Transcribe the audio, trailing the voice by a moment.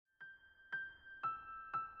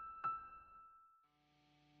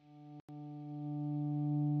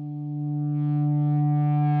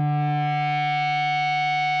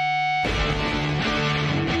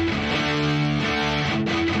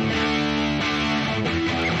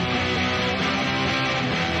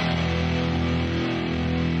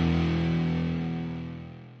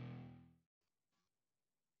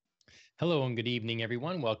Hello and good evening,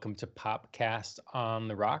 everyone. Welcome to Popcast on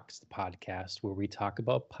the Rocks, the podcast where we talk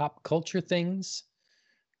about pop culture things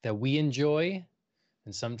that we enjoy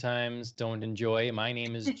and sometimes don't enjoy. My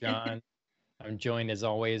name is John. I'm joined as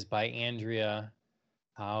always by Andrea.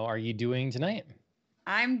 How are you doing tonight?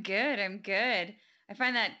 I'm good. I'm good. I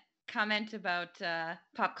find that comment about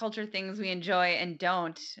pop culture things we enjoy and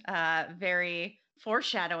don't very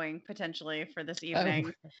foreshadowing potentially for this Oh,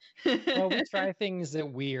 evening. well, we try things that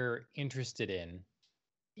we're interested in,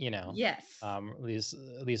 you know, Yes. at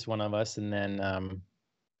least one of us, and then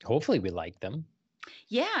hopefully we like them.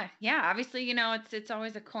 Yeah, yeah. Obviously, it's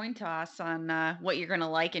always a coin toss on what you're going to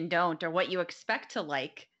like and don't, or what you expect to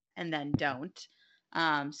like and then don't.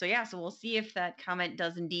 So we'll see if that comment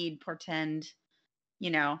does indeed portend,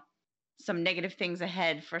 you know, some negative things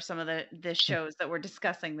ahead for some of the shows that we're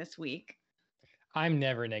discussing this week. I'm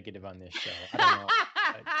never negative on this show. I don't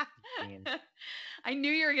know what you mean. I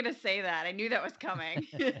knew you were going to say that. I knew that was coming.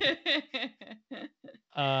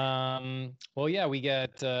 Well, yeah, we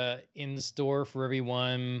got in store for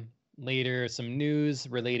everyone later some news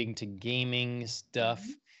relating to gaming stuff,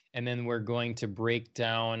 and then we're going to break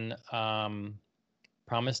down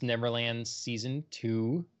Promised Neverland season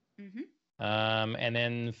 2, Mhm. and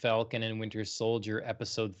then Falcon and Winter Soldier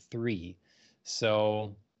episode 3.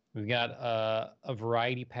 So we've got a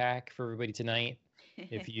variety pack for everybody tonight.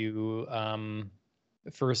 If you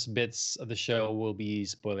first bits of the show will be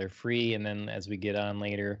spoiler free, and then as we get on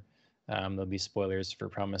later, there'll be spoilers for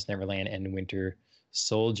Promised Neverland and Winter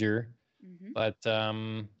Soldier. Mhm. But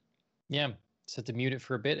yeah, set to mute it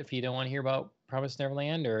for a bit if you don't want to hear about Promised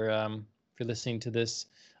Neverland, or if you're listening to this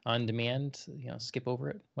on demand, skip over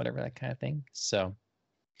it, whatever, that kind of thing. So,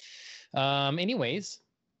 anyways,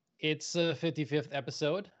 it's a 55th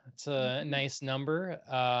episode. It's a Mhm. nice number.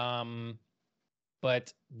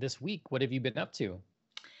 But this week, what have you been up to?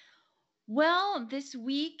 Well, this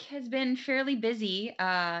week has been fairly busy,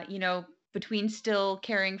 between still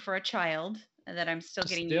caring for a child that I'm still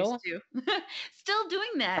getting used Still? to. Still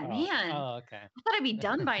doing that, Oh, man. oh, okay. I thought I'd be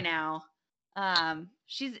done by now.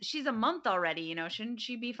 She's a month already, shouldn't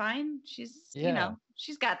she be fine? Yeah.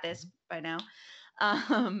 She's got this by now.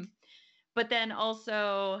 Um, but then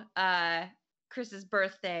also Chris's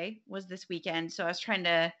birthday was this weekend, so I was trying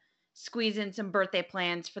to squeeze in some birthday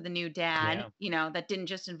plans for the new dad, Yeah. that didn't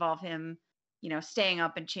just involve him, staying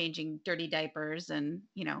up and changing dirty diapers and,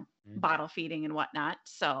 Mhm. bottle feeding and whatnot.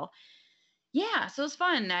 So yeah, so it was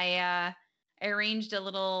fun. I arranged a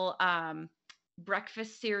little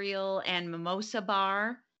breakfast cereal and mimosa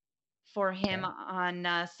bar for him Okay.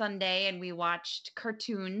 on Sunday, and we watched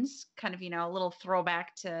cartoons, kind of, a little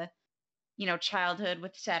throwback to, childhood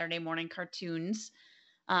with Saturday morning cartoons.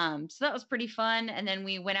 So that was pretty fun. And then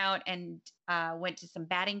we went out and went to some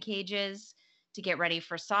batting cages to get ready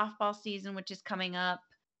for softball season, which is coming up.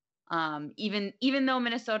 Even though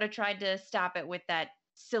Minnesota tried to stop it with that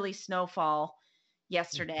silly snowfall Yeah.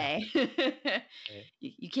 yesterday, Right.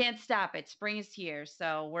 you can't stop it. Spring is here,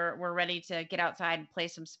 so we're ready to get outside and play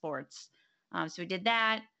some sports. So we did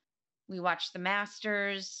that. We watched the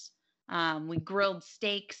Masters. We grilled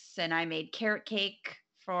steaks, and I made carrot cake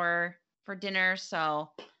for dinner. So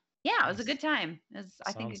yeah, it was a Nice. good time. It was,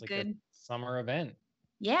 I think, a Sounds like a good. summer event.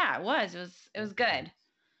 Yeah, it was. It was Yeah. good.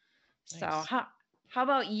 So Nice. how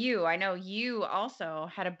about you? I know you also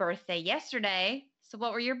had a birthday yesterday. So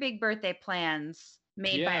what were your big birthday plans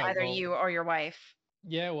made by Yeah. either Well, you or your wife?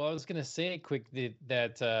 I was gonna say quick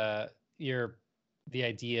that your the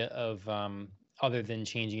idea of other than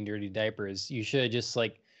changing dirty diapers, you should just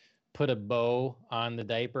like put a bow on the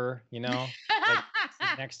diaper, like so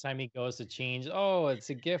next time he goes to change, oh, it's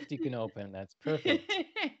a gift you can open. That's perfect.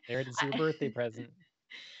 There it is, your I, birthday present.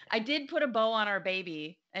 I did put a bow on our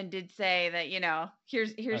baby and did say that,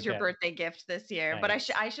 here's your Okay, birthday gift this year, but nice.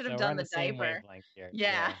 I should have So we're done on the the same diaper. wavelength here.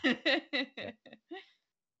 Yeah. Yeah. Yeah.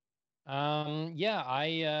 Yeah,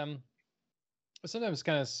 I sometimes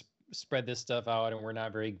kind of spread this stuff out, and we're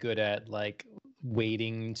not very good at like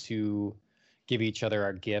waiting to give each other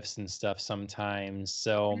our gifts and stuff sometimes.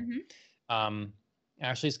 So, Mhm. um,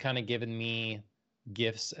 Ashley's kind of given me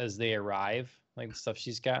gifts as they arrive, like the stuff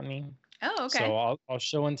she's gotten me. Oh, So okay. I'll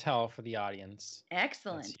show and tell for the audience. That's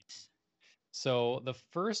Excellent. so the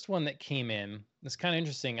first one that came in. It's kind of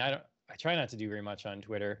interesting. I try not to do very much on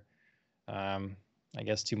Twitter. Um, I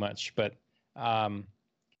guess too much, but um,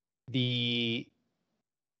 the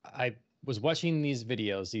I was watching these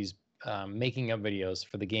videos, these making of videos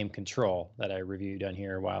for the game Control that I reviewed on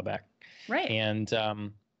here a while back, Right. and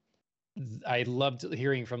I loved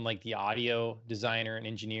hearing from like the audio designer and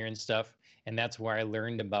engineer and stuff, and that's where I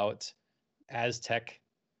learned about Aztec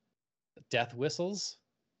death whistles.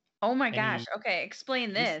 Oh my And gosh. Okay, explain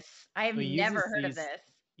use, this. I have he never uses heard of these. this.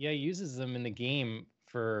 Yeah, he uses them in the game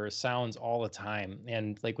for sounds all the time.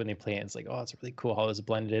 And like when they play it, it's like, oh, it's really cool how it's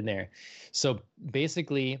blended in there. So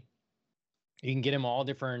basically, you can get them all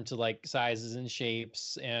different like sizes and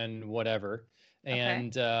shapes and whatever. Okay.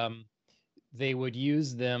 And they would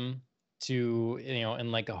use them to,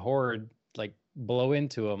 in like a horde, like blow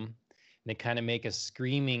into them. And they kind of make a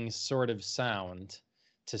screaming sort of sound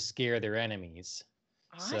to scare their enemies.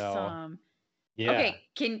 So, Awesome. yeah. Okay,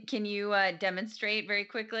 can you demonstrate very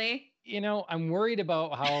quickly? I'm worried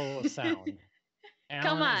about how it'll sound.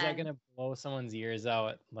 Come Alan, is that on. gonna blow someone's ears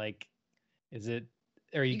out? Like, is it,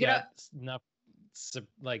 or you You gotta got enough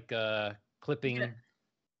like you gotta clipping on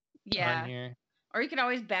yeah. here? Or you can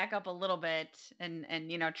always back up a little bit and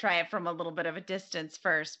try it from a little bit of a distance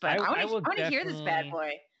first. But I I want to will I want to hear this bad definitely,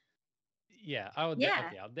 boy. yeah, Yeah.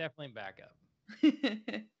 okay, I'll definitely back up.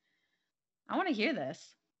 I want to hear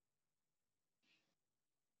this.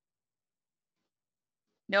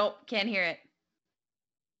 Nope, can't hear it.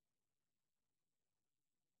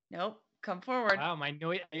 Nope, come forward. Wow, my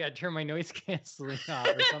noise, I gotta turn my noise canceling off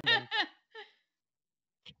or something.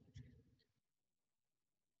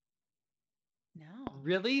 No.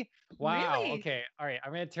 Really? Wow. Really? Okay. All right.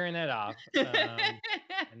 I'm gonna turn that off,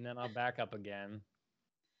 and then I'll back up again.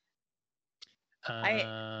 I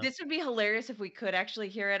Uh, This would be hilarious if we could actually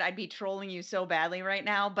hear it. I'd be trolling you so badly right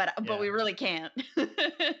now, but yeah. we really can't.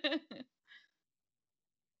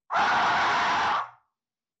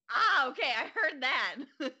 Ah, okay, I heard that.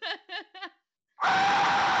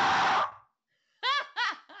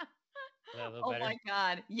 A little Oh better. my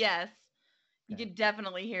god. Yes. You Okay. can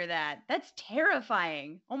definitely hear that. That's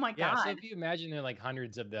terrifying. Oh my Yeah. So god. if you imagine there are like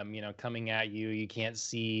hundreds of them, coming at you, you can't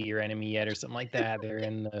see your enemy yet or something like that. They're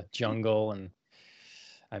in the jungle, and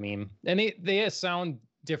I mean, and they sound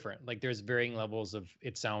different. Like there's varying levels of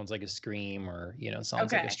it sounds like a scream, or sounds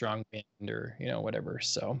like a Okay. strong wind, or whatever.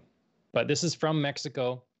 So, but this is from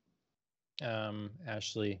Mexico.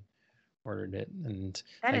 Ashley ordered it, and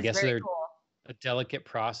That I is guess very they're cool. a delicate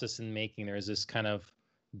process in making. There's this kind of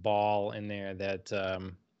ball in there that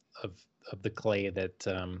of the clay that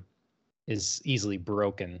is easily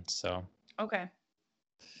broken. Okay.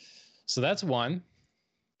 So that's one.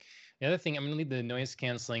 The other thing, I'm gonna leave the noise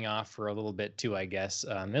canceling off for a little bit too, I guess,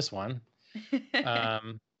 on this one.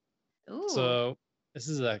 Um, Ooh. so this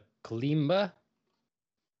is a kalimba,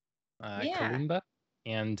 Yeah.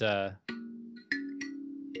 and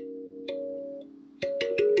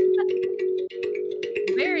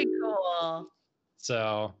Very cool.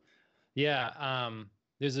 so yeah,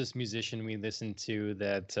 there's this musician we listen to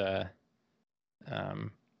that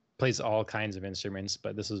um, plays all kinds of instruments,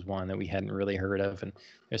 but this is one that we hadn't really heard of, and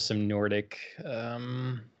there's some Nordic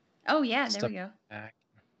Oh yeah, there stuff we go. back.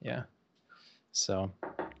 Yeah. So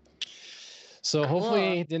Cool.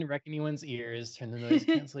 hopefully it didn't wreck anyone's ears. Turn the noise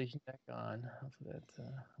cancellation back on. Hopefully that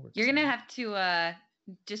You're works gonna out. have to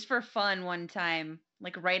just for fun one time,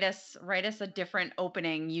 like write us a different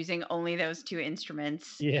opening using only those two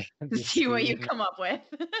instruments Yeah, to just see what you singing. come up with.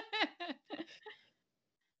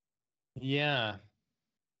 Yeah.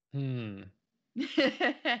 Hmm.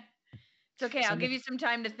 It's okay. I'll Some give you some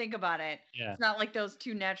time to think about it. yeah. It's not like those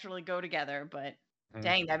two naturally go together, but Mhm.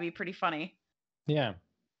 dang, that'd be pretty funny. Yeah.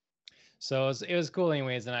 So it was cool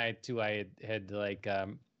anyways, and I had like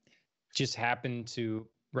just happened to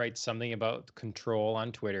write something about control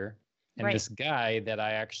on Twitter, and Right. this guy that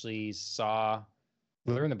I actually saw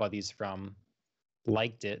learn about these from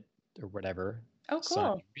liked it or whatever. Oh, So I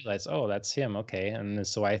cool. realized, oh, that's him. Okay, and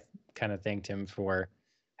so I kind of thanked him for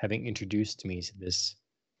having introduced me to this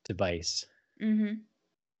device. Mm-hmm.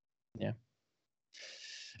 Yeah.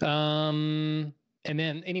 And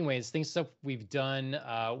then, anyways, things stuff we've done.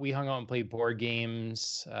 We hung out and played board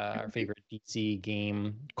games. Our favorite DC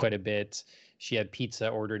game, quite a bit. She had pizza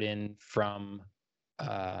ordered in from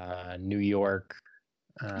New York.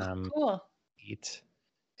 Cool. Eat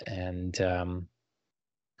and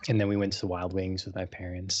then we went to Wild Wings with my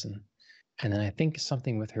parents, and then I think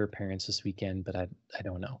something with her parents this weekend, but I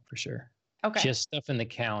don't know for sure. Okay. She has stuff in the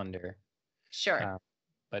calendar. Sure.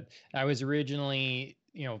 But I was originally,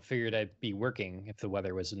 figured I'd be working if the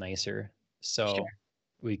weather was nicer. So Sure.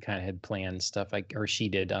 we kind of had planned stuff or she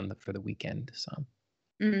did for the weekend. So,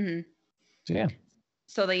 Mm-hmm. so yeah.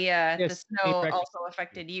 So the Yes, ate snow breakfast. also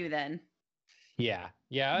affected you then. Yeah,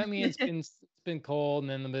 yeah. I mean, it's been cold, and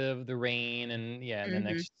then a bit of the rain, and yeah, and then Mm-hmm.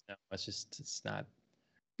 extra snow. It's Not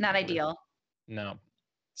not worth. ideal. No.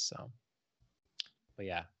 So, but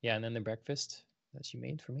yeah, and then the breakfast that she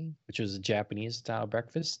made for me, which was a Japanese style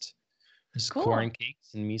breakfast. Just Cool. corn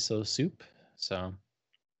cakes and miso soup. So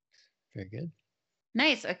very good.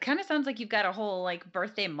 Nice. It kind of sounds like you've got a whole like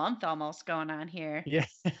birthday month almost going on here. Yeah.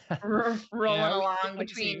 Rolling Yeah, along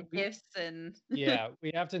obviously between gifts and yeah,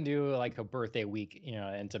 we have to do like a birthday week, it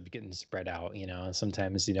ends up getting spread out,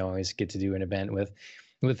 sometimes you don't always get to do an event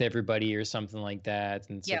with everybody or something like that.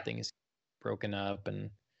 And so yep. things broken up and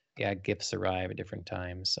yeah, gifts arrive at different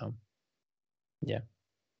times. So yeah,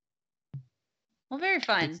 Well, very good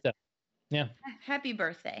fun. stuff. Yeah. Happy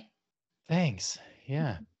birthday. Thanks.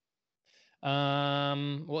 Yeah.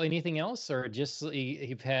 Well, anything else or just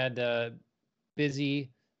you've had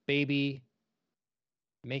busy baby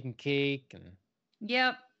making cake and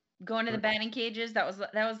Yep. Going to the batting cages. That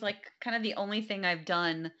was like kind of the only thing I've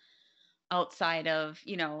done outside of,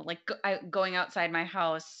 like going outside my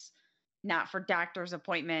house, not for doctor's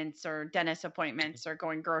appointments or dentist appointments or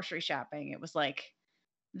going grocery shopping. It was like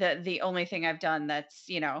the only thing I've done that's,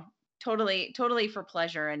 totally for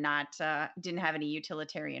pleasure and not didn't have any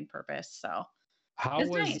utilitarian purpose. So how it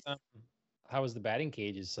was was nice. how was the batting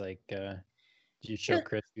cages like did you show It-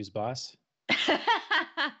 Chris who's boss?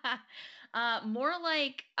 More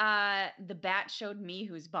like the bat showed me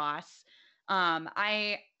who's boss.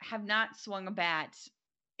 I have not swung a bat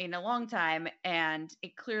in a long time, and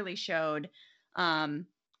it clearly showed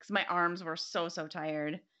because my arms were so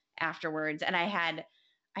tired afterwards, and I had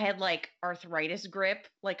like arthritis grip,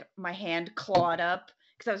 like my hand clawed up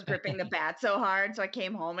because I was gripping the bat so hard. So I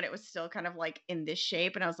came home and it was still kind of like in this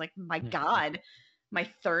shape, and I was like, my God, my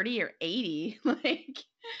 30 or 80, like.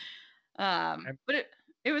 But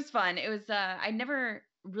it was fun. It was I'd never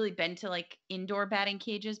really been to like indoor batting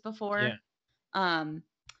cages before. Yeah. Um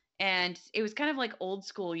and it was kind of like old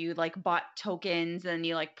school. You like bought tokens and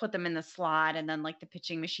you like put them in the slot and then like the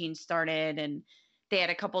pitching machine started and they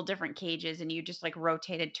had a couple different cages and you just like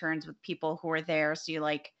rotated turns with people who were there. So you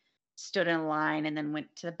like stood in line and then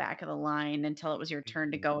went to the back of the line until it was your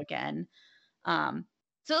turn to go again. So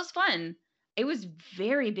it was fun. It was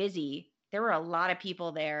very busy. There were a lot of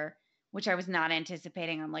people there, which I was not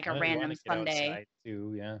anticipating on like a I want random to get Sunday. outside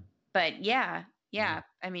too. Yeah. But yeah.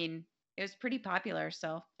 I mean, it was pretty popular,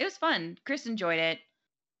 so it was fun. Chris enjoyed it.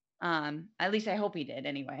 At least I hope he did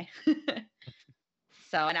anyway.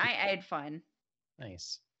 So, and I had fun.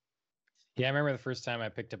 Nice. Yeah, I remember the first time I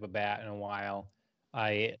picked up a bat in a while.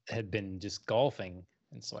 I had been just golfing,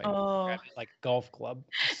 and so I Oh, grabbed it like a golf club,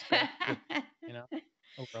 just golf with, you know,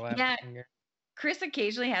 overlap the yeah. finger. Chris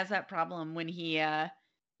occasionally has that problem when he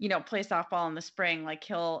plays softball in the spring. Like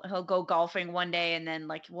he'll go golfing one day and then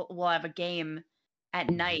like we'll have a game at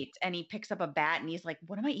night and he picks up a bat and he's like,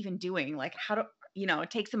 what am I even doing? Like how do it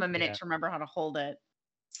takes him a minute Yeah. to remember how to hold it.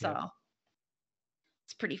 So Yep.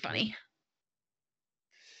 it's pretty funny.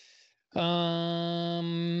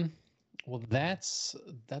 Well, that's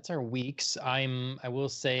our weeks. I will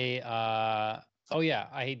say oh yeah,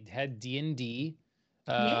 I had D&D.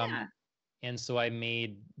 Yeah. And so I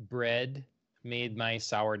made my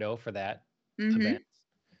sourdough for that Mm-hmm. event.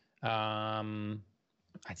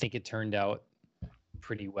 I think it turned out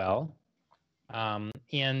pretty well.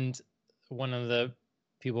 And one of the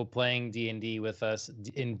people playing D&D with us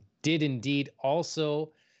did indeed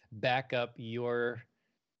also back up your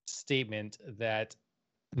statement that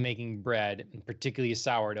making bread, and particularly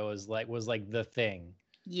sourdough, was like the thing.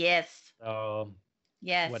 Yes. So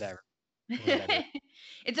Yes. whatever.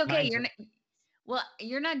 It's okay. Mine's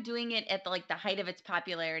You're not doing it at the height of its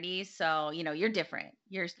popularity, so you're different.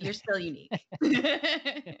 You're still unique.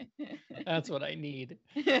 that's what I need.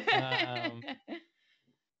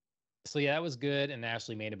 So yeah, that was good. And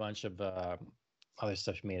Ashley made a bunch of other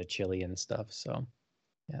stuff. She made a chili and stuff. So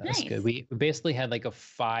yeah, that's good. Nice. We basically had like a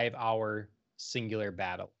 5-hour singular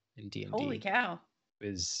battle in D&D. Holy cow. It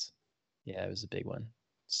was a big one.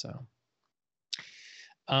 So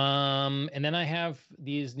and then I have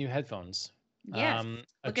these new headphones. Yes.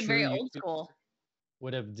 Looking very old YouTube school.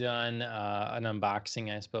 would have done an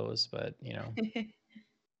unboxing, I suppose, but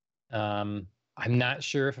I'm not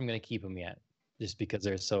sure if I'm going to keep them yet, just because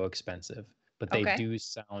they're so expensive. But they Okay. do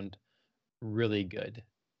sound really good.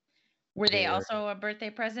 Were they also a birthday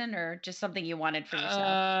present or just something you wanted for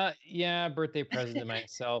yourself? Yeah, birthday present to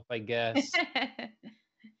myself, I guess.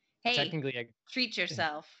 Hey, Technically, treat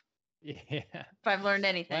yourself. yeah. If I've learned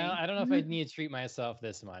anything. Well, I don't know if I'd need to treat myself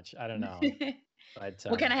this much. I don't know. But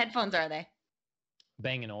what kind of headphones are they?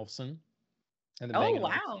 Bang & Olufsen. And the Oh, Bang &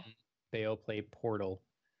 wow. Olufsen Beoplay Portal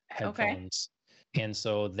headphones. Okay. And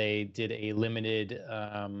so they did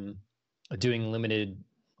doing limited,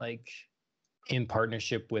 like in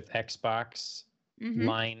partnership with Xbox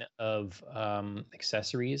line of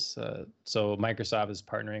accessories. So Microsoft is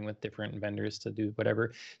partnering with different vendors to do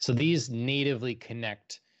whatever. So these natively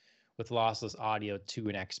connect with lossless audio to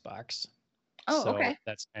an Xbox. Oh, So okay.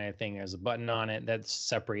 that's kind of thing. There's a button on it that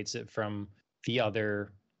separates it from the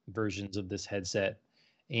other versions of this headset.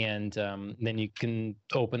 And then you can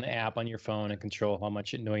open the app on your phone and control how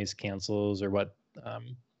much it noise cancels or what,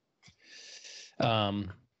 um,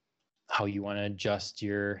 how you want to adjust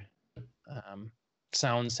your um,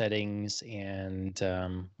 sound settings and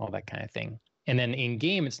all that kind of thing. And then in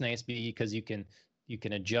game, it's nice because you can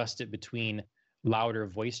adjust it between louder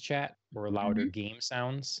voice chat or louder Hmm. game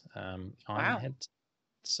sounds on the Wow. head.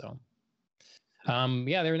 So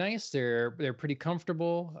yeah, they're nice. They're pretty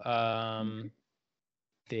comfortable. Hmm.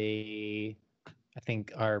 They I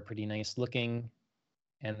think are pretty nice looking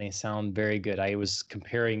and they sound very good. I was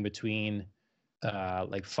comparing between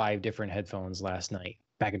like 5 different headphones last night,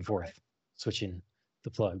 back and forth, switching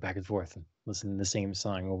the plug back and forth and listening to the same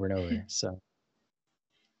song over and over. So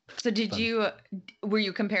So fun. were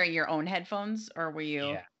you comparing your own headphones or were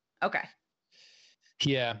you Yeah. okay?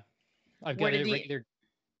 Yeah. I've Where got did a the regular.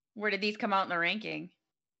 where did these come out in the ranking?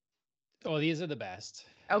 Oh, these are the best.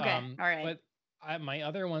 Okay. All right. But my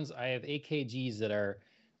other ones, I have AKGs that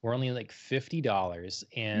were only like $50,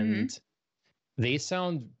 Mm-hmm. and they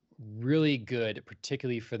sound really good,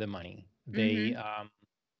 particularly for the money. Mm-hmm.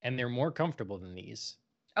 And they're more comfortable than these,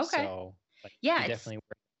 Okay. so like Yeah, they definitely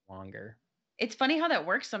work longer. it's funny how that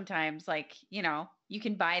works sometimes. Like, you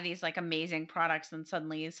can buy these like amazing products and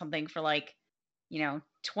suddenly something for like,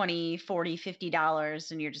 20, 40,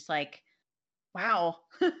 $50 and you're just like, wow.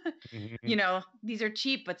 Mhm. These are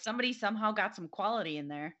cheap, but somebody somehow got some quality in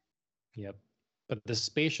there. Yep. But the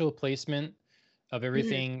spatial placement of Mhm.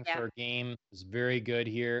 everything Yeah. for a game is very good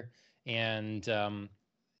here, and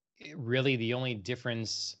really the only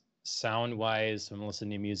difference sound wise when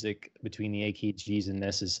listening to music between the AKGs and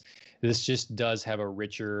this just does have a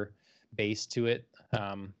richer bass to it.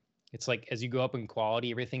 It's like as you go up in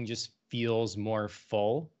quality, everything just feels more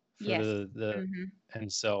full for Yes. the Mhm.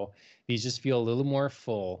 and so these just feel a little more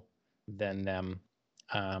full than them.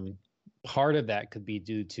 Um, Part of that could be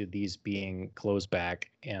due to these being closed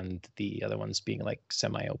back and the other ones being like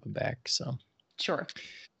semi open back. So Sure.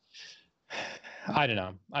 I don't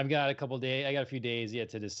know. I've got a couple days. I got a few days yet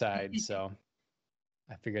to decide. So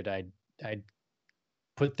I figured I'd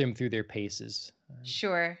put them through their paces.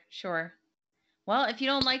 Sure, sure. Well, if you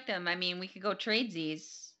don't like them, I mean, we could go trade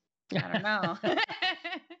these. I don't know.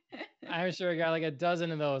 I'm sure I got like a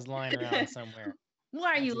dozen of those lying around somewhere.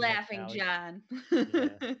 Why are That you seems like laughing, Allie. John? Yeah.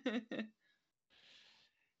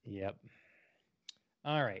 Yep.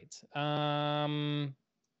 All right.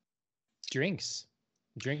 Drinks.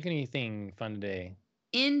 Drink anything fun today?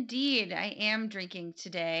 Indeed, I am drinking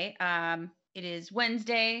today. It is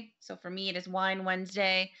Wednesday, so for me, it is Wine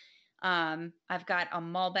Wednesday. I've got a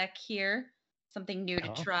Malbec here, something new to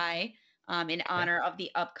Oh, try, in okay. honor of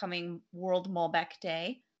the upcoming World Malbec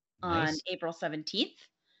Day on Nice. April 17th.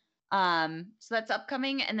 So that's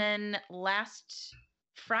upcoming, and then last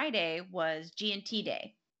Friday was G&T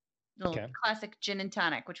Day, the Okay. classic gin and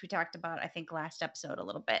tonic, which we talked about, I think, last episode a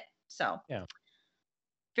little bit. So Yeah.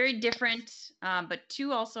 very different, but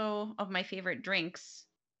two also of my favorite drinks.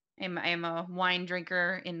 I'm a wine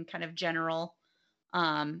drinker in kind of general,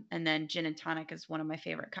 and then gin and tonic is one of my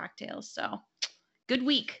favorite cocktails. So good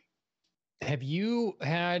week. Have you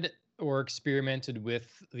had or experimented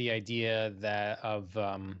with the idea that of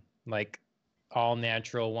like all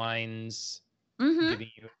natural wines Mm-hmm.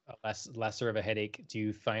 giving you a lesser of a headache? Do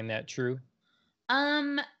you find that true?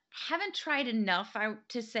 Um, haven't tried enough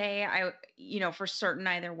to say for certain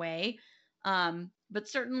either way. But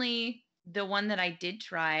certainly the one that I did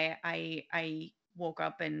try, I woke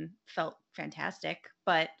up and felt fantastic.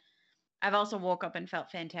 But I've also woke up and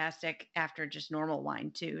felt fantastic after just normal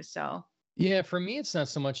wine too. So, Yeah, for me, it's not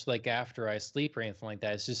so much like after I sleep or anything like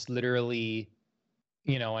that. It's just literally,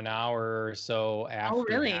 an hour or so oh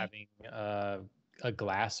after really? having a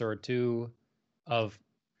glass or two of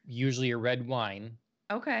usually a red wine.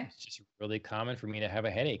 Okay. It's just really common for me to have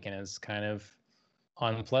a headache, and it's kind of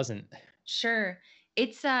unpleasant. Sure.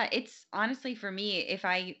 It's honestly for me, if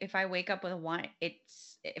I wake up with a wine,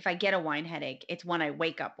 it's if I get a wine headache, it's one I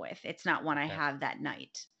wake up with. It's not one I Okay. have that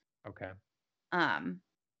night. Okay. Um,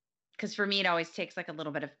 because for me it always takes like a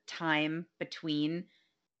little bit of time between,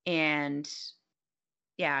 and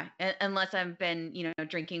yeah, unless I've been,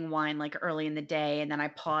 drinking wine like early in the day and then I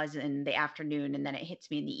pause in the afternoon and then it hits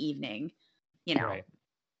me in the evening, you know. Right.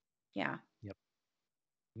 Yeah. Yep.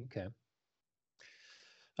 Okay.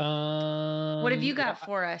 What have you Well, got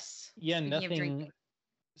for us? yeah, Speaking of nothing drinking.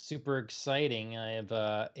 super exciting. I have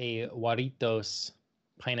a Juaritos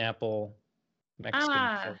pineapple Mexican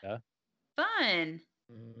Ah, soda. fun.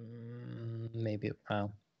 Maybe.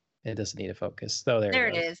 Wow. It doesn't need a focus. So there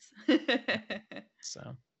it it is.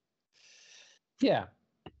 So yeah,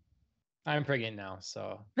 I'm pregnant now.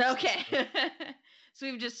 So Okay. So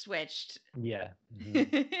we've just switched. yeah.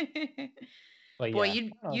 But Boy, yeah,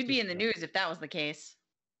 you'd be in the news if that was the case.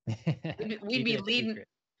 We'd keeping be it leading. secret.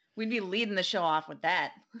 We'd be leading the show off with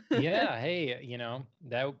that. Yeah. Hey,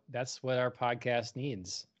 that's what our podcast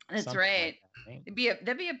needs. That's Something right. like that, right?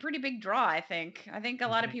 That'd be a pretty big draw, I think. I think a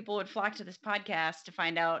lot of people would flock to this podcast to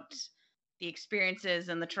find out the experiences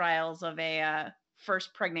and the trials of a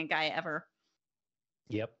first pregnant guy ever.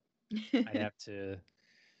 Yep. I'd have to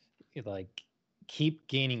like keep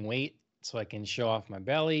gaining weight so I can show off my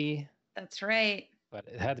belly. That's right. But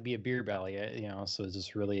it had to be a beer belly, so it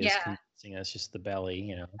just really is convincing. It's just the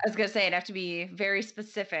belly. I was gonna say it'd have to be very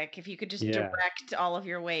specific. If you could just direct all of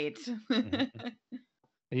your weight. Mm-hmm.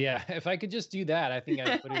 Yeah, if I could just do that, I think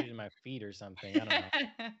I'd put it in my feet or something. I don't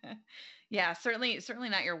know. Yeah, certainly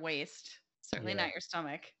not your waist. Certainly not your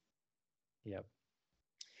stomach. Yep.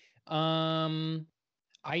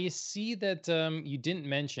 I see that you didn't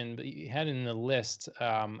mention, but you had it in the list.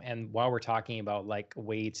 And while we're talking about like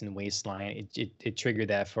weights and waistline, it triggered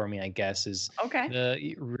that for me, I guess, is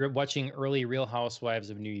watching early Real Housewives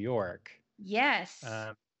of New York. Yes.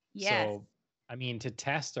 Yes. So, I mean, to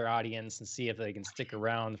test our audience and see if they can stick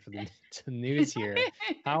around for the news here,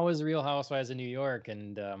 how was Real Housewives of New York?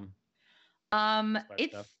 And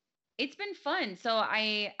it's been fun. So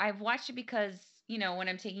I've watched it because when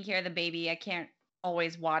I'm taking care of the baby, I can't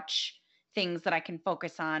always watch things that I can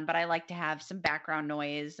focus on, but I like to have some background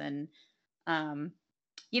noise and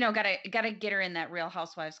gotta get her in that Real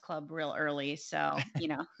Housewives club real early. So,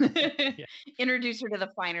 introduce her to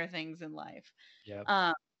the finer things in life.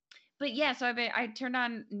 Yeah. But yeah, so I turned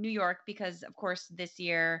on New York because of course this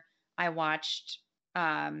year I watched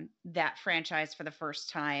that franchise for the first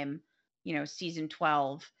time, season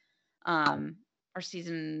 12.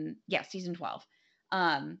 Season 12.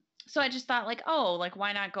 So I just thought like,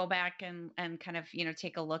 why not go back and kind of,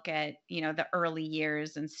 take a look at, the early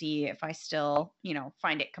years and see if I still,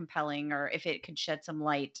 find it compelling or if it could shed some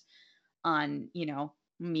light on,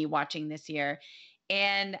 me watching this year.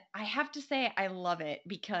 And I have to say, I love it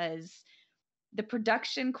because the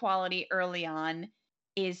production quality early on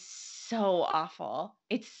is so awful.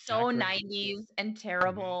 It's so 90s and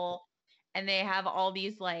terrible. And they have all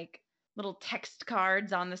these like little text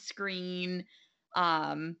cards on the screen.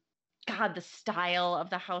 God, the style of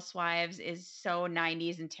the housewives is so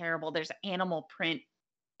 90s and terrible. There's animal print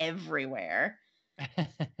everywhere.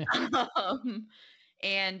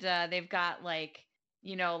 And they've got like,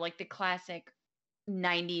 like the classic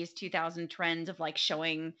 90s 2000 trends of like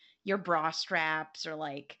showing your bra straps or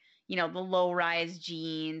like, the low rise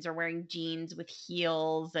jeans or wearing jeans with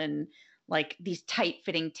heels and like these tight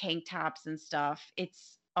fitting tank tops and stuff.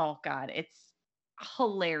 It's, oh God, it's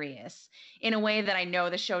hilarious in a way that I know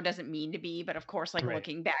the show doesn't mean to be, but of course, like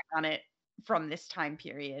looking back on it from this time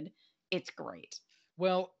period, it's great.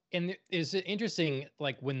 Well, and is it interesting,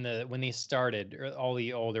 like when they started, or all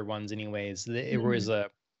the older ones anyways, it was a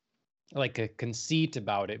conceit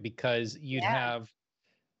about it because you'd have,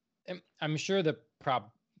 I'm sure the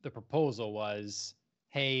proposal was,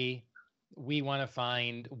 hey, we want to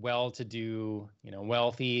find well-to-do,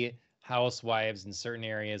 wealthy housewives in certain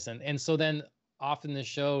areas. And so then often the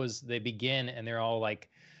shows, they begin and they're all like,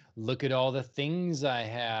 look at all the things I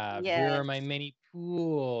have. Yes. Here are my many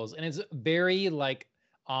pools. And it's very like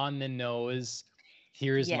on the nose,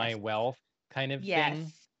 here's my wealth kind of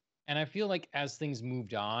thing. And I feel like as things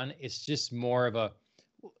moved on, it's just more of a,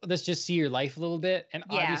 let's just see your life a little bit. And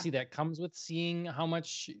obviously that comes with seeing how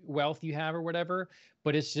much wealth you have or whatever,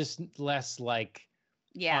 but it's just less like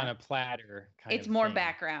on a platter kind it's of more thing.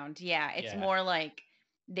 Background. It's more like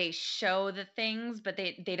they show the things, but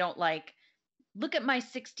they don't like, look at my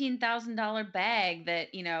 $16,000 bag that,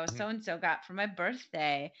 so-and-so got for my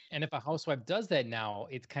birthday. And if a housewife does that now,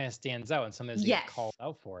 it kind of stands out and sometimes they get called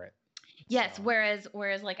out for it. Yes. So.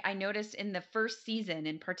 Whereas like I noticed in the first season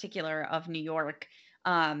in particular of New York,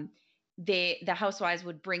 the housewives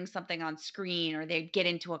would bring something on screen or they'd get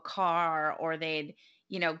into a car or they'd,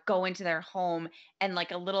 go into their home and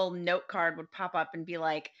like a little note card would pop up and be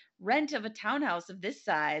like, rent of a townhouse of this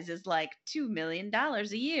size is like $2 million a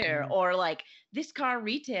year. Mm-hmm. Or like this car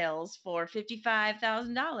retails for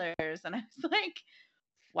 $55,000. And I was like,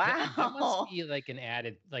 wow. That must be like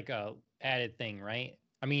a added thing, right?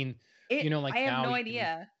 I mean, like I have no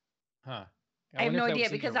idea. I have no idea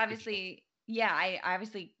because obviously, I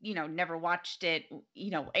obviously, never watched it,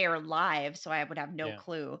 air live. So I would have no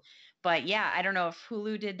clue. But I don't know if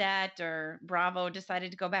Hulu did that or Bravo decided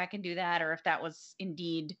to go back and do that or if that was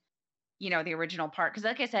indeed, the original part. Because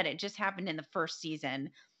like I said, it just happened in the first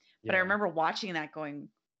season. But I Yeah. remember watching that going,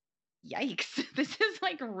 yikes, this is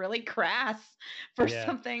like really crass for Yeah.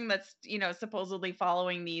 something that's, supposedly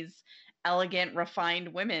following these elegant,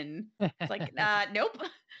 refined women. It's like, nope.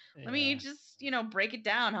 Let me Yeah. just, break it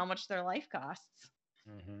down how much their life costs.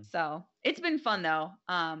 Hmm. So it's been fun though.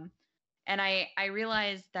 And I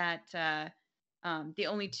realized that the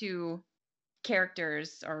only two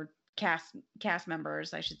characters or cast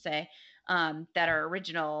members, I should say, that are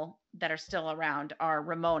original that are still around are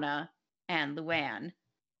Ramona and Luann.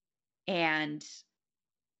 And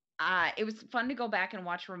it was fun to go back and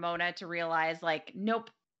watch Ramona to realize, like, nope,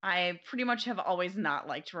 I pretty much have always not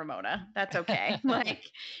liked Ramona. That's okay.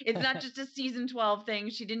 Like, it's not just a season 12 thing.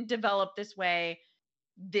 She didn't develop this way.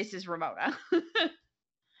 This is Ramona.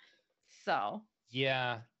 So,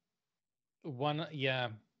 Yeah. Yeah.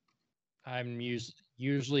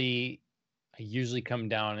 Usually I usually come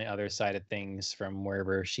down on the other side of things from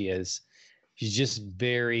wherever she is. She's just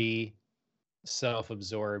very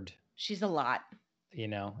self-absorbed, she's a lot.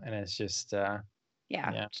 and it's just Yeah.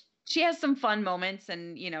 yeah. She has some fun moments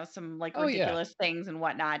and, some like Oh yeah. ridiculous things and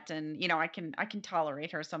whatnot. And, I can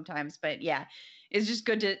tolerate her sometimes, but yeah, it's just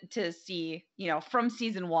good to see, from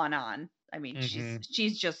season 1 on. I mean, Hmm.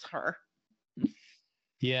 she's just her.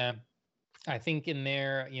 Yeah. I think in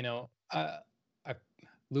there, I,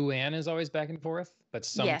 Luann is always back and forth, but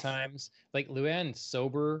Yes. sometimes like Luann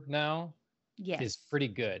sober now is Yes. pretty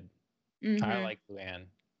good. I Mm-hmm. like Luann.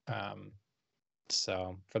 Um,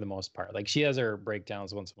 so for the most part, like she has her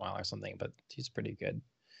breakdowns once in a while or something, but she's pretty good.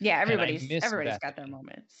 Yeah, And I everybody's miss everybody's got their Bethany.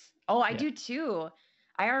 moments. Oh, I Yeah. do too.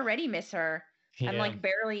 I already miss her. I'm Yeah. like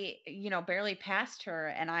barely past her,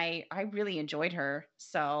 and I really enjoyed her.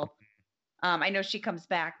 So, I know she comes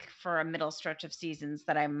back for a middle stretch of seasons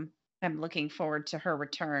that I'm looking forward to her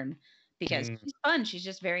return because Mm, she's fun. She's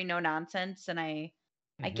just very no nonsense, and I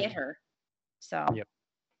get mhm. her. So, Yep.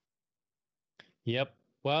 Yep.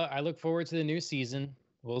 Well, I look forward to the new season.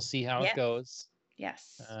 We'll see how it yes. goes.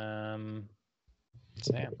 Yes. Um,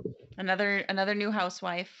 so yeah. Another new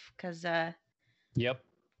housewife cuz Yep.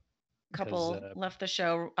 Because couple left the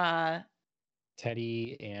show.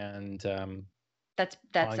 Teddy and That's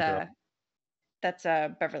blonde girl.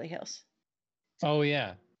 Beverly Hills. Oh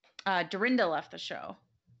yeah. Dorinda left the show,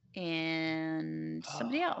 and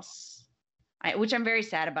somebody Oh, else, which I'm very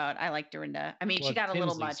sad about. I like Dorinda. I mean, she well, got a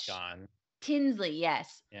little Tinsley's much. gone. Tinsley,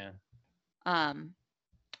 yes. Yeah. Um,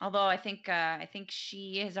 Although I think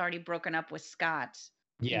she has already broken up with Scott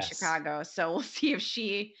in Yes. Chicago, so we'll see if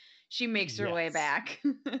she makes her way Yes. back.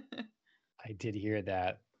 I did hear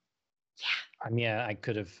that. Yeah. I mean, I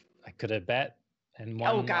could have bet and Oh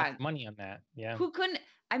won lots God. of money on that. Yeah. Who couldn't?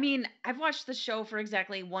 I mean, I've watched the show for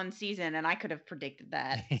exactly one season, and I could have predicted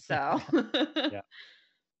that. So, Yeah.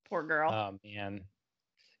 poor girl. Oh man.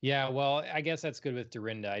 Yeah, well, I guess that's good with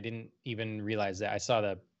Dorinda. I didn't even realize that. I saw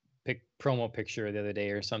the promo picture the other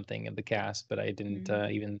day or something of the cast, but I didn't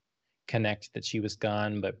Mhm. even connect that she was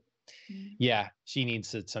gone. But Mhm. yeah, she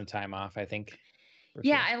needs some time off, I think, for sure.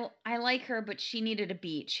 Yeah, I like her, but she needed a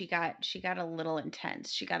beat. She got a little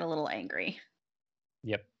intense. She got a little angry.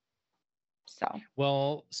 Yep. So,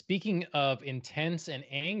 Well, speaking of intense and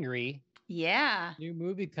angry, yeah, new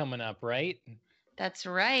movie coming up, right? that's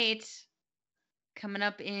right. Coming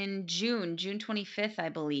up in June 25th, I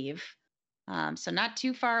believe. So not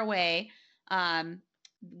too far away. Um,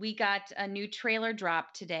 we got a new trailer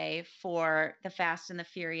drop today for The Fast and the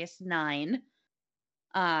Furious 9.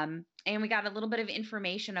 And we got a little bit of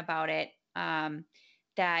information about it,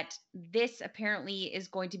 that this apparently is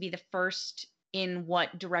going to be the first in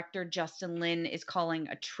what director Justin Lin is calling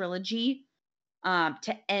a trilogy,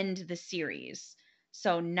 to end the series.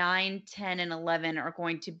 So 9, 10, and 11 are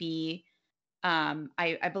going to be,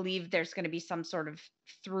 I believe there's going to be some sort of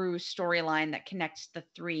through storyline that connects the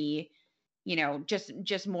three,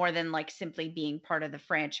 just more than like simply being part of the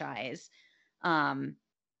franchise. Um,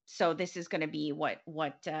 so this is going to be what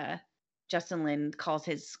Justin Lin calls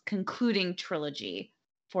his concluding trilogy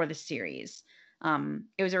for the series.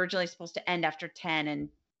 It was originally supposed to end after 10, and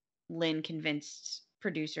Lin convinced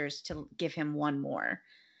producers to give him one more,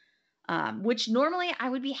 which normally I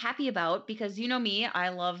would be happy about because you know me, I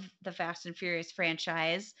love the Fast and Furious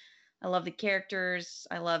franchise. I love the characters,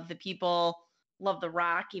 I love the people, love The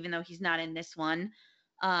Rock, even though he's not in this one.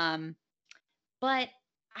 Um, but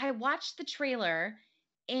I watched the trailer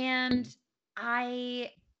and I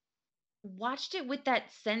watched it with that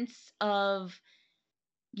sense of,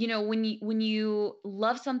 when you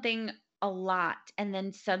love something a lot and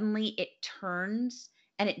then suddenly it turns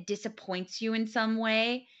and it disappoints you in some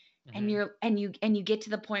way, and Mhm. you get to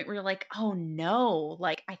the point where you're like, oh no,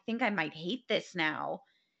 like I think I might hate this now.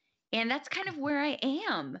 And that's kind of where I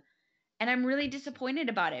am. And I'm really disappointed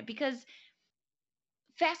about it because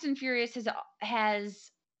Fast and Furious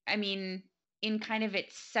has I mean, in kind of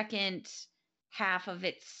its second half of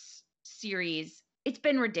its series, it's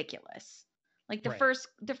been ridiculous. Like Right.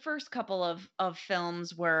 the first couple of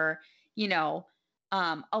films were, you know,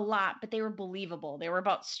 a lot, but they were believable. They were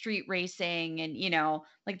about street racing and,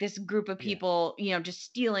 like this group of Yeah. people, just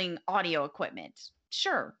stealing audio equipment.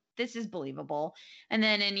 Sure, this is believable. And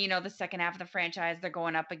then in, the second half of the franchise, they're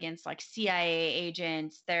going up against like CIA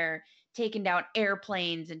agents. They're taking down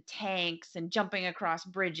airplanes and tanks and jumping across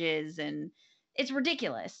bridges, and it's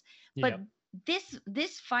ridiculous. But Yep.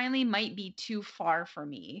 this finally might be too far for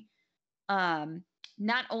me. um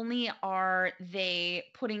Not only are they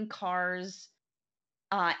putting cars,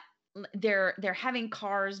 uh they're having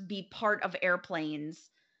cars be part of airplanes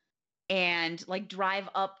and like drive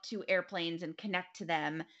up to airplanes and connect to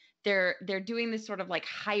them. They're doing this sort of like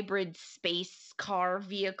hybrid space car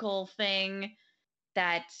vehicle thing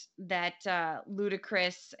that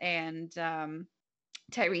Ludacris and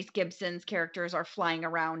Tyrese Gibson's characters are flying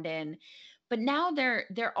around in. But now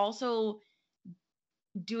they're also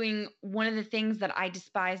doing one of the things that I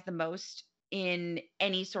despise the most in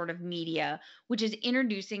any sort of media, which is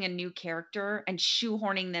introducing a new character and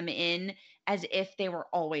shoehorning them in as if they were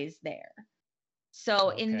always there.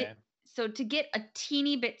 So Okay. so to get a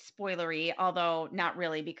teeny bit spoilery, although not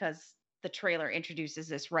really because the trailer introduces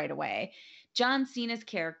this right away, John Cena's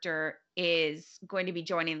character is going to be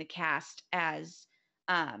joining the cast as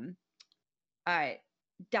um, uh,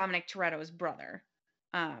 Dominic Toretto's brother,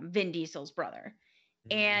 Vin Diesel's brother,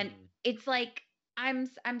 and Mm. it's like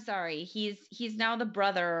I'm sorry, he's now the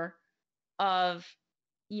brother of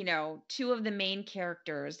two of the main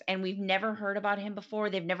characters, and we've never heard about him before.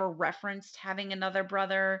 They've never referenced having another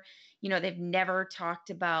brother. They've never talked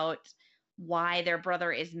about why their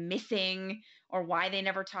brother is missing or why they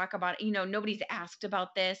never talk about it. Nobody's asked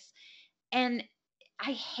about this. And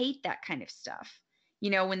I hate that kind of stuff.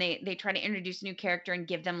 When they try to introduce a new character and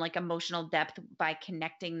give them like emotional depth by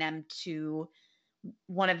connecting them to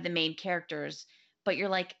one of the main characters, but you're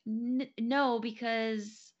like, no,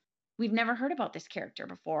 because we've never heard about this character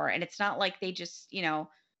before. And it's not like they just,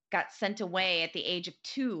 got sent away at the age of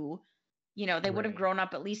 2. They would have Right. grown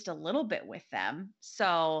up at least a little bit with them.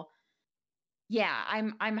 So yeah,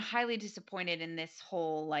 I'm highly disappointed in this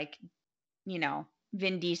whole like,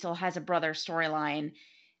 Vin Diesel has a brother storyline,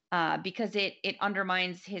 because it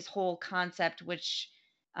undermines his whole concept, which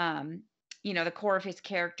um, the core of his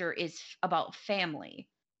character is about family.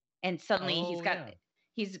 And suddenly Oh yeah.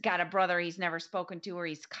 he's got a brother he's never spoken to, or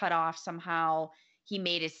he's cut off somehow. He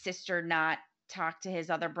made his sister not talk to his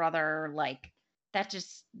other brother. Like that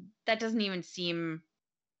doesn't even seem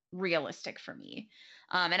realistic for me.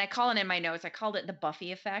 And I call it in my notes, I called it the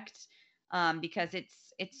Buffy effect, because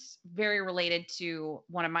it's very related to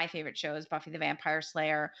one of my favorite shows, Buffy the Vampire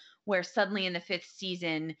Slayer, where suddenly in the 5th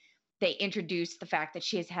season they introduce the fact that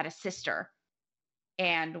she has had a sister,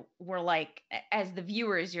 and we're like, as the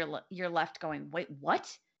viewers, you're left going, wait,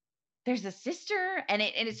 what? There's a sister, and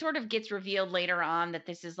it sort of gets revealed later on that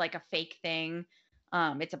this is like a fake thing.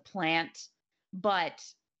 It's a plant, but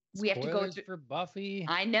we have to go Spoilers through. for Buffy.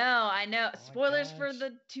 I know. Oh my Spoilers for gosh.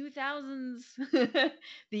 the 2000s,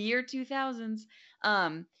 the year 2000s.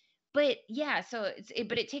 Um, but yeah, so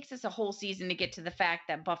but it takes us a whole season to get to the fact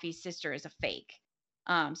that Buffy's sister is a fake.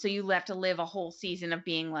 So you have to live a whole season of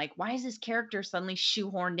being like, why is this character suddenly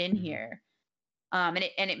shoehorned in Mhm. here? And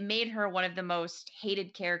it made her one of the most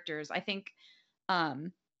hated characters.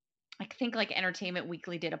 Um, I think like Entertainment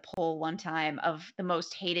Weekly did a poll one time of the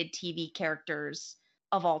most hated TV characters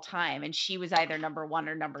of all time, and she was either number 1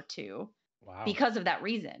 or number 2 Wow. because of that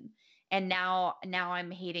reason. And now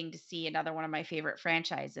I'm hating to see another one of my favorite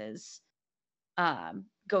franchises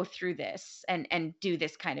go through this and do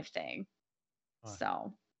this kind of thing. Huh.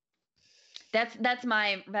 So that's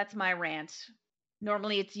my rant.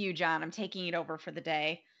 Normally it's you, John. I'm taking it over for the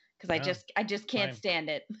day because No, I just it's can't fine. stand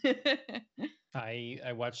it.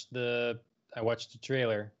 I watched the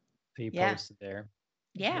trailer that you Yeah. posted there.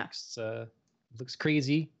 It Yeah. looks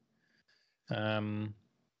crazy. Um,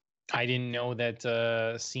 I didn't know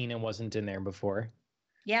that Cena wasn't in there before.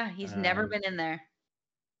 Yeah, he's never Um, been in there.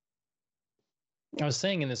 I was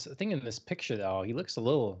saying in this I think in this picture though, he looks a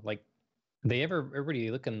little like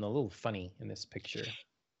everybody looking a little funny in this picture.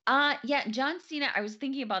 Yeah, John Cena, I was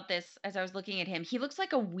thinking about this as I was looking at him. He looks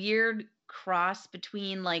like a weird cross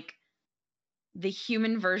between like the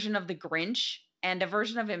human version of the Grinch and a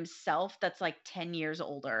version of himself that's like 10 years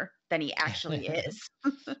older than he actually is.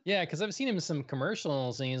 Yeah, because I've seen him in some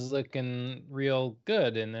commercials and he's looking real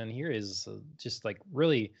good, and then here is just like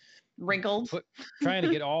really Wrinkled. trying to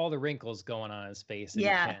get all the wrinkles going on his face that he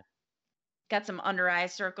Yeah. can. Got some under eye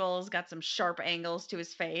circles, got some sharp angles to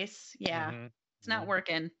his face. Yeah. Mm-hmm. It's not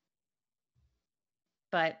working.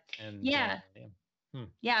 But And yeah. Hmm.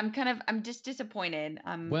 Yeah, I'm just disappointed.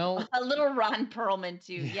 I'm Well, a little Ron Perlman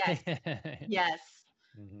too. Yes. Yes.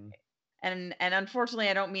 Mm-hmm. And unfortunately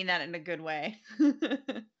I don't mean that in a good way.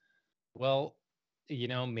 Well,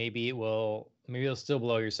 maybe it'll still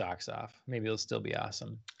blow your socks off. Maybe it'll still be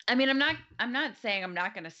awesome. I mean, I'm not saying I'm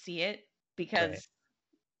not going to see it, because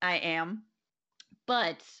I am,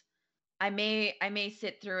 but I may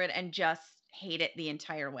sit through it and just hate it the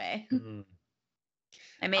entire way. Mm.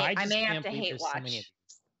 I may have to hate watch. So many of these.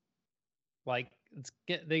 Like,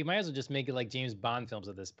 they might as well just make it like James Bond films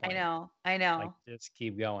at this point. I know. Like, just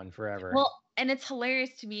keep going forever. Well, and it's hilarious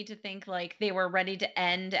to me to think like they were ready to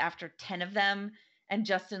end after 10 of them, and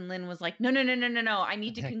Justin Lin was like, no, I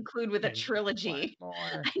need to conclude with a trilogy.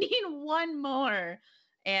 I need one more.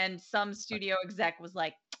 And some studio exec was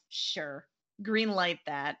like, sure, green light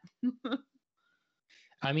that.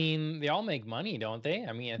 I mean, they all make money, don't they?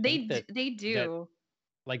 I mean, I think that they do.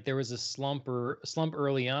 Like, there was a slump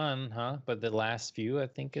early on, huh? But the last few, I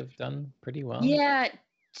think, have done pretty well. Yeah,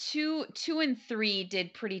 2 and 3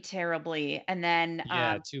 did pretty terribly, and then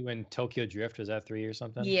 2 and Tokyo Drift, was that 3 or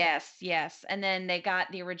something? Yes, and then they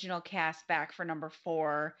got the original cast back for number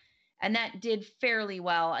 4, and that did fairly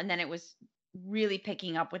well, and then it was really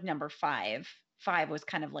picking up with number 5. 5 was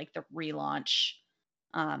kind of like the relaunch,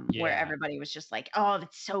 where everybody was just like, oh,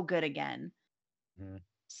 that's so good again. Mm-hmm.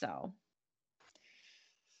 So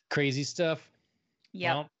crazy stuff.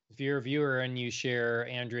 Yeah. Well, if you're a viewer and you share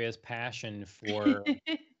Andrea's passion for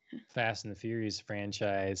Fast and the Furious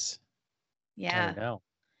franchise, I don't know.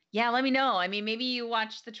 Yeah, let me know. I mean, maybe you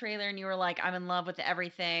watched the trailer and you were like, I'm in love with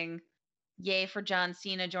everything. Yay for John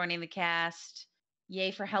Cena joining the cast.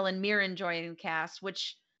 Yay for Helen Mirren joining the cast,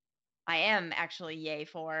 which I am actually yay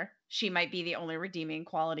for. She might be the only redeeming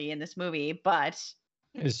quality in this movie, but...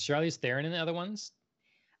 Is Charlize Theron in the other ones?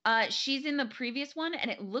 She's in the previous one, and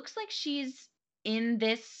it looks like she's in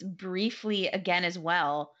this briefly again as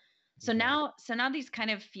well. So now these kind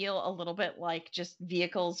of feel a little bit like just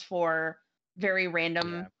vehicles for very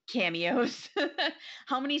random cameos.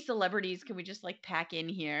 How many celebrities can we just like pack in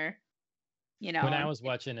here? When I was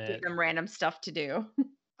watching it, give them random stuff to do.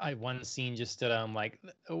 One scene just stood out. I'm like,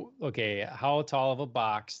 oh, okay, how tall of a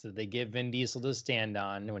box did they give Vin Diesel to stand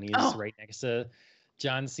on when he's right next to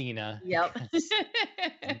John Cena? Yep.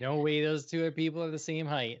 No way those two people are the same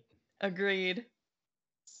height. Agreed.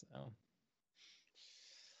 So,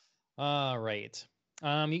 all right.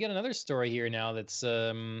 You got another story here now that's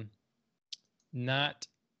not,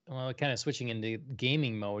 well, kind of switching into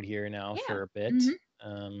gaming mode here now for a bit.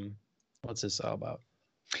 Mm-hmm. What's this all about?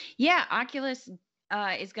 Yeah, Oculus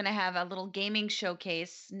is going to have a little gaming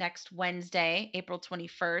showcase next Wednesday, April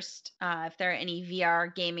 21st. If there are any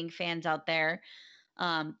VR gaming fans out there,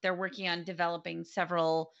 they're working on developing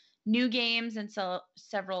several new games and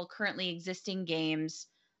several currently existing games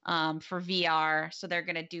for VR. So they're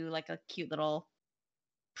going to do like a cute little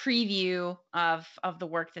preview of the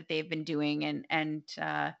work that they've been doing and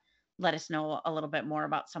let us know a little bit more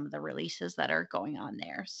about some of the releases that are going on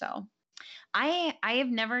there. So I have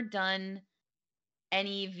never done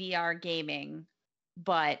any VR gaming,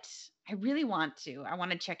 but I really want to. I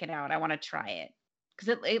want to check it out. I want to try it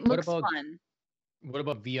because it looks fun. What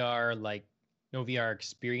about VR? Like, no VR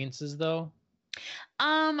experiences though?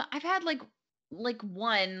 I've had like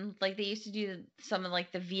one, like they used to do some of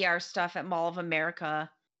like the VR stuff at Mall of America.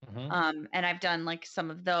 Mm-hmm. And I've done like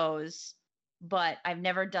some of those, but I've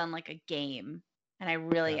never done like a game, and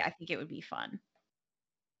I think it would be fun.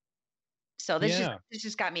 So this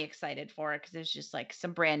just got me excited for it because there's just like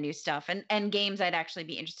some brand new stuff and games I'd actually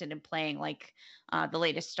be interested in playing, like the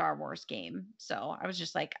latest Star Wars game. So I was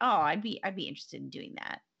just like, oh, I'd be interested in doing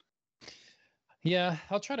that. Yeah,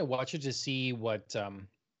 I'll try to watch it to see what's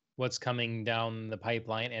coming down the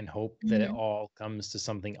pipeline and hope that it all comes to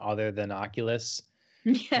something other than Oculus.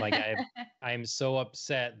 Like I'm so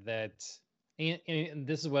upset that, and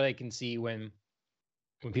this is what I can see when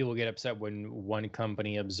people get upset when one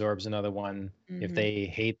company absorbs another one, if they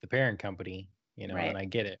hate the parent company, and I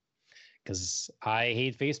get it, because I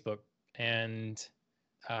hate Facebook and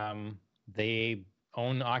they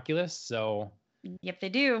own Oculus, so yep, they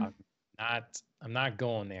do. I'm not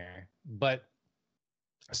going there. But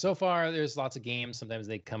so far, there's lots of games. Sometimes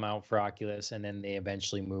they come out for Oculus, and then they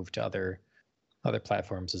eventually move to other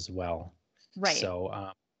platforms as well. Right.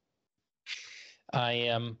 So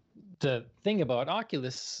The thing about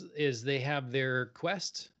Oculus is they have their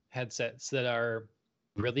Quest headsets that are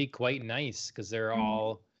really quite nice because they're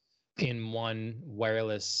all in one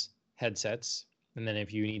wireless headsets. And then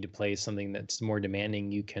if you need to play something that's more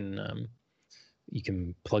demanding, you can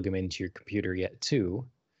plug them into your computer yet too.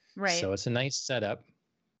 Right. So it's a nice setup.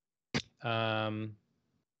 Yeah.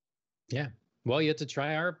 Well, you have to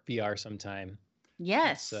try our VR sometime.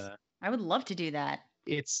 Yes. I would love to do that.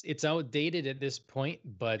 It's outdated at this point,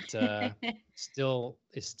 but still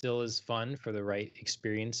is fun for the right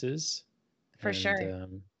experiences. For sure.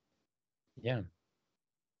 Yeah.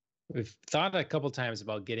 We've thought a couple times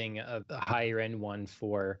about getting a higher end one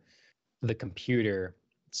for the computer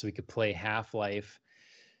so we could play Half-Life,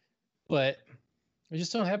 but we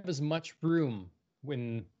just don't have as much room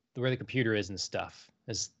where the computer is and stuff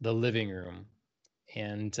as the living room.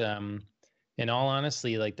 And in all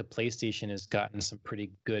honesty, like the PlayStation has gotten some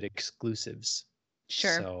pretty good exclusives.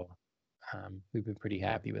 Sure. So we've been pretty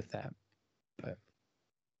happy with that. But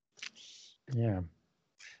yeah.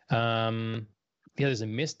 Yeah, there's a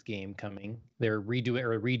Myst game coming. They're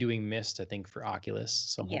redoing Myst, I think, for Oculus.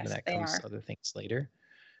 So I'm hoping that comes to other things later.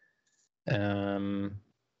 And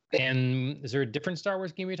is there a different Star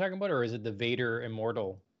Wars game you're talking about, or is it the Vader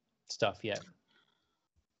Immortal stuff yet?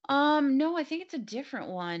 No, I think it's a different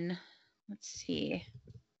one. Let's see.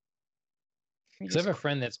 Because I have a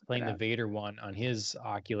friend that's playing the Vader one on his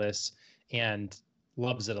Oculus and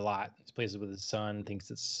loves it a lot. He plays it with his son,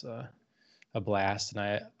 thinks it's a blast,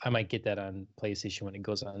 and I might get that on PlayStation when it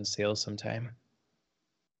goes on sale sometime.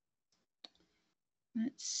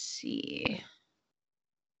 Let's see.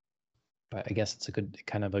 But I guess it's a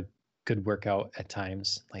good workout at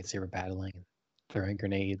times, lightsaber battling, throwing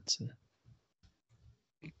grenades, and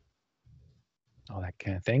all that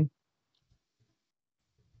kind of thing.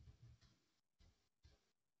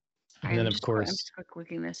 And then, of course, I'm just quick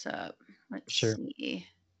looking this up. Let's sure. see.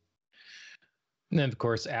 And then, of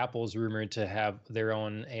course, Apple's rumored to have their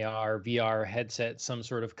own AR, VR headset, some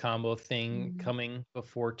sort of combo thing coming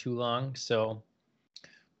before too long. So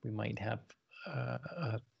we might have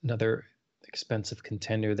another expensive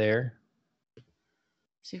contender there.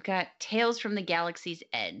 So you've got Tales from the Galaxy's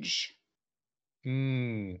Edge.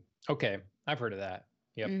 Okay. I've heard of that.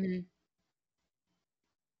 Yep. Mm-hmm.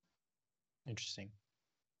 Interesting.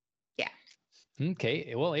 Yeah.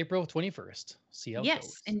 Okay. Well, April 21st. See how it goes.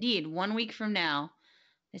 Yes, indeed. 1 week from now.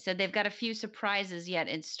 They said they've got a few surprises yet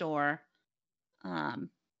in store.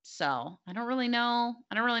 So I don't really know.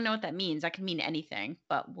 I don't really know what that means. That could mean anything,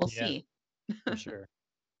 but we'll see. For sure.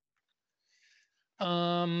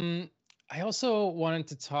 I also wanted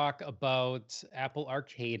to talk about Apple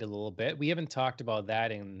Arcade a little bit. We haven't talked about that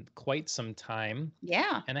in quite some time.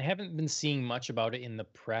 Yeah. And I haven't been seeing much about it in the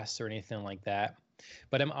press or anything like that.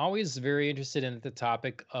 But I'm always very interested in the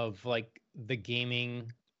topic of like the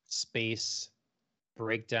gaming space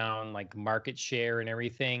breakdown, like market share and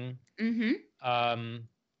everything.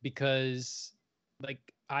 Because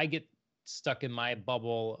like I get stuck in my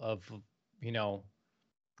bubble of,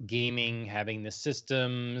 gaming, having the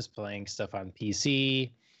systems, playing stuff on PC,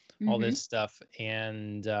 all this stuff.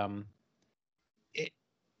 And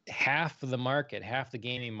half the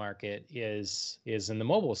gaming market is in the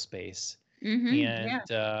mobile space. And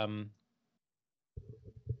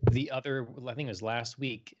the other, I think it was last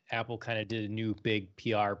week, Apple kind of did a new big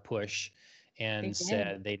PR push and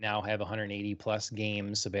said they now have 180 plus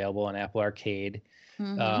games available on Apple Arcade.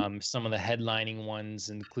 Some of the headlining ones,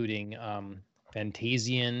 including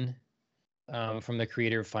Fantasian from the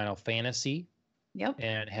creator of Final Fantasy. Yep.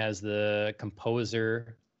 And has the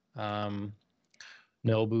composer Nobu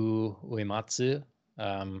Uematsu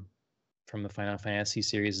from the Final Fantasy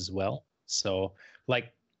series as well. So,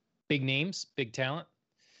 like, big names, big talent.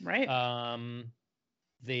 Right.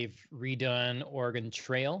 They've redone Oregon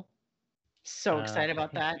Trail. So excited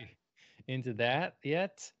about that. Into that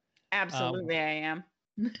yet? Absolutely, I am.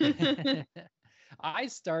 I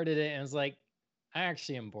started it and was like, I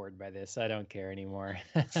actually am bored by this. I don't care anymore.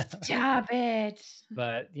 Stop it.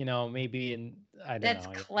 But, maybe I don't know. That's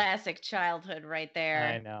classic childhood right there.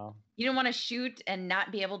 I know. You don't want to shoot and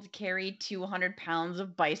not be able to carry 200 pounds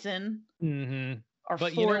of bison. Or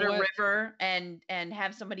ford a river and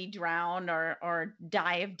have somebody drown or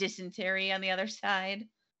die of dysentery on the other side.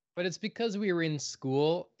 But it's because we were in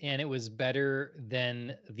school and it was better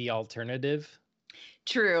than the alternative.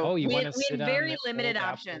 True. Oh, we had very limited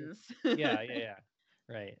options. Yeah.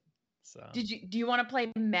 Right. So do you want to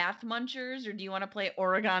play Math Munchers or do you want to play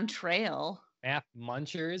Oregon Trail? Math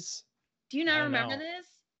Munchers? Do you not remember this?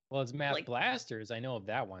 Well, it's Math Blasters. I know of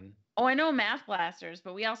that one. Oh, I know Math Blasters,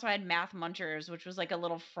 but we also had Math Munchers, which was like a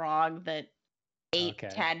little frog that 8 Okay.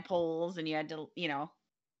 tadpoles, and you had to,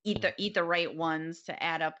 eat the right ones to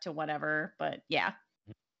add up to whatever. But yeah,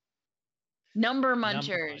 Number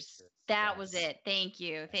Munchers. That was Yes. it. Thank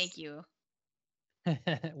you. Thank Yes. you.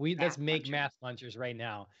 Let's make Munchers. Math Munchers right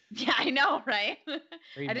now. Yeah, I know, right? I just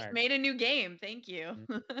Trademark. made a new game. Thank you.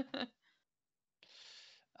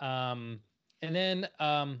 And then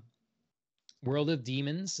World of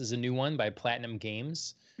Demons is a new one by Platinum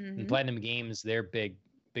Games. And Platinum Games, they're big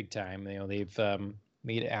time. You know, they've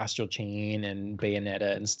made Astral Chain and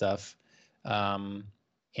Bayonetta and stuff.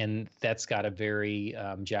 And that's got a very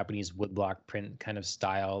Japanese woodblock print kind of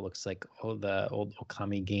style. Looks like the old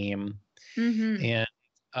Okami game. And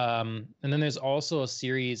then there's also a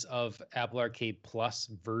series of Apple Arcade Plus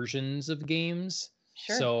versions of games.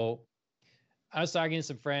 Sure. So I was talking to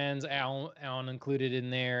some friends, Alan included in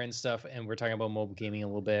there and stuff, and we're talking about mobile gaming a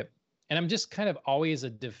little bit. And I'm just kind of always a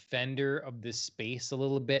defender of this space a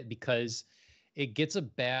little bit because it gets a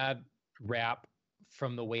bad rap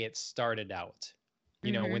from the way it started out.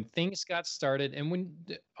 You know, when things got started, and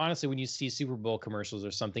honestly, when you see Super Bowl commercials or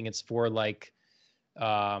something, it's for like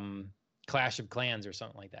Clash of Clans or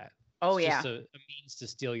something like that. Oh, it's yeah. just a means to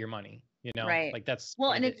steal your money, you know? Right. Like that's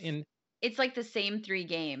well, and it's like the same 3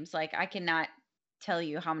 games. Like I cannot tell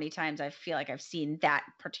you how many times I feel like I've seen that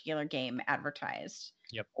particular game advertised.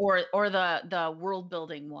 Yep. Or the world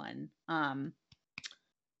building one. God,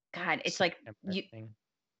 it's like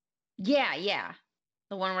yeah.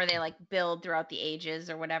 The one where they like build throughout the ages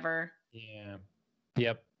or whatever. Yeah.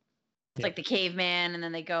 Yep. It's like the caveman, and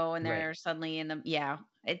then they go and they're suddenly in the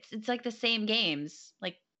It's like the same games.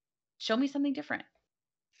 Like, show me something different.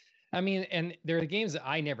 I mean, and there are games that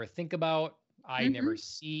I never think about, I never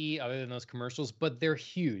see other than those commercials, but they're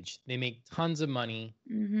huge. They make tons of money.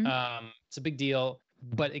 It's a big deal,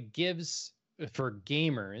 but it gives for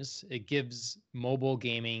gamers, it gives mobile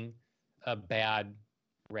gaming a bad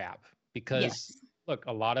rap because look,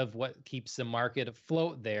 a lot of what keeps the market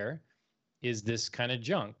afloat there is this kind of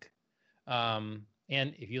junk. And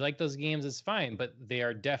if you like those games, it's fine, but they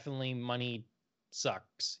are definitely money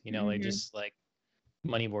sucks. You know, they just like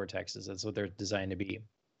money vortexes. That's what they're designed to be.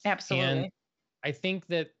 Absolutely. And I think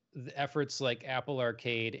that the efforts like Apple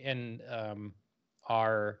Arcade and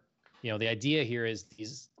are, you know, the idea here is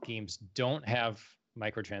these games don't have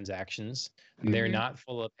microtransactions. They're not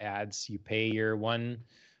full of ads. You pay your one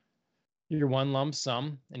lump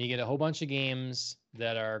sum, and you get a whole bunch of games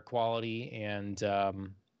that are quality. And I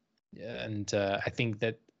think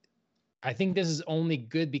this is only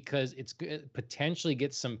good because it's good, potentially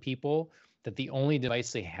gets some people that the only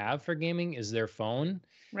device they have for gaming is their phone.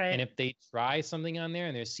 Right. And if they try something on there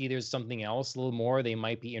and they see there's something else a little more they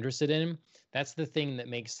might be interested in, that's the thing that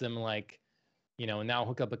makes them like, you know, now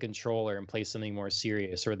hook up a controller and play something more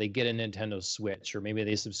serious, or they get a Nintendo Switch, or maybe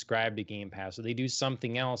they subscribe to Game Pass, or they do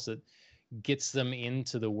something else that gets them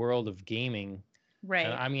into the world of gaming. Right.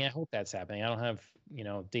 And I mean, I hope that's happening. I don't have, you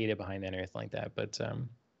know, data behind that or anything like that, but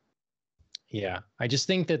yeah, I just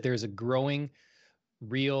think that there's a growing,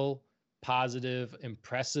 real, positive,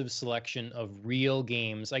 impressive selection of real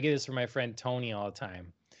games. I get this from my friend Tony all the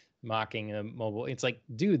time, mocking the mobile. It's like,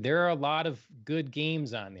 dude, there are a lot of good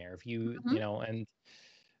games on there. If you, you know, and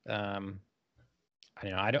I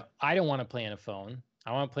don't know, I don't want to play on a phone.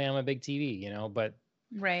 I want to play on my big TV, you know, but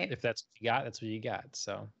if that's what you got, that's what you got.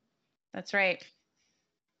 So that's right.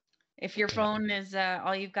 If your phone is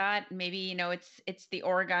all you've got, maybe, you know, it's the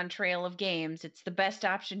Oregon Trail of games. It's the best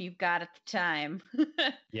option you've got at the time.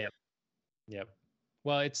 Yep.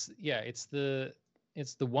 Well, it's the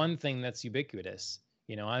one thing that's ubiquitous.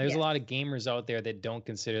 You know, there's a lot of gamers out there that don't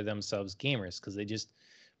consider themselves gamers because they just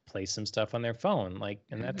play some stuff on their phone, like,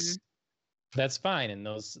 and that's fine. And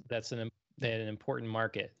that's an important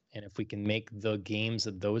market. And if we can make the games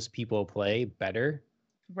that those people play better,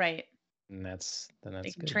 right, then that's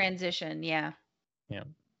good. Transition, yeah.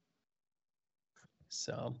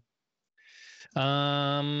 So,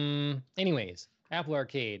 anyways, Apple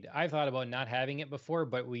Arcade. I thought about not having it before,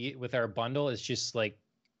 but with our bundle, it's just like,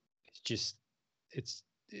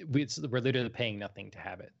 we're literally paying nothing to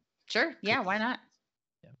have it. Sure. Yeah. Why not?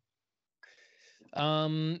 Yeah.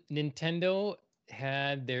 Nintendo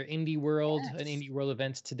had their Indie World, an Indie World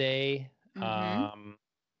event today.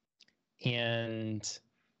 And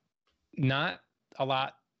not a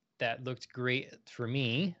lot that looked great for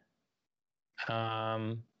me.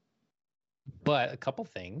 But a couple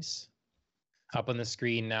things. Up on the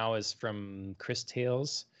screen now is from Chris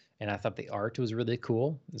Tales, and I thought the art was really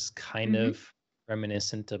cool. It's kind of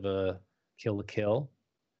reminiscent of a Kill la Kill.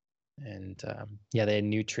 And they had a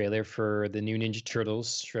new trailer for the new Ninja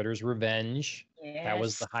Turtles, Shredder's Revenge. That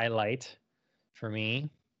was the highlight for me.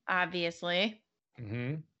 Obviously.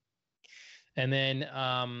 Mm-hmm. And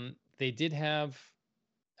then they did have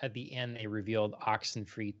at the end they revealed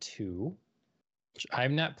Oxenfree 2, which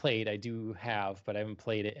I've not played. I do have, but I haven't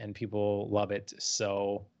played it, and people love it.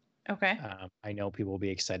 So Okay. I know people will be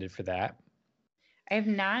excited for that. I have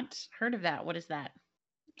not heard of that. What is that?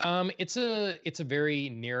 It's a very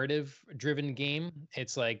narrative driven game.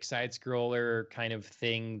 It's like side scroller kind of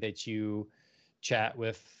thing that you chat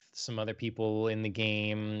with some other people in the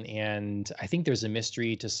game, and I think there's a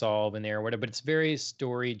mystery to solve in there or whatever, but it's very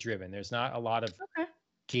story driven. There's not a lot of Okay.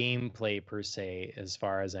 gameplay per se, as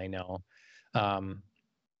far as I know. Um,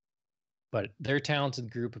 but they're a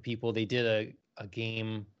talented group of people. They did a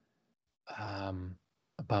game um,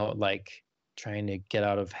 about like trying to get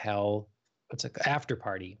out of hell. It's like After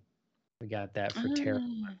Party. We got that for Terra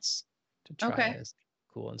Ah, once to try okay. as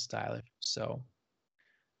cool and stylish. So,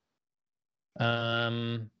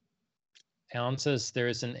 um, Alan says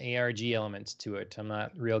there's an ARG element to it. I'm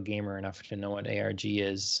not real gamer enough to know what ARG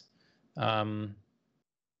is. Um,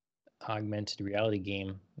 Augmented reality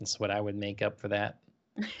game. That's what I would make up for that.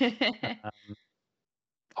 Um,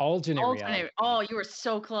 alternate reality. Alternate. Oh, you were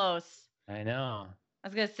so close. I know. I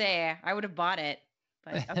was gonna say I would have bought it,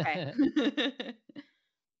 but okay.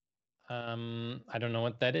 I don't know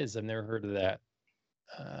what that is. I've never heard of that.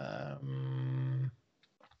 Um,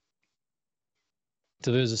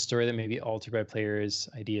 so there's a story that may be altered by players'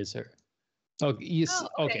 ideas or oh yes,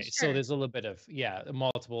 Oh, okay. So sure. there's a little bit of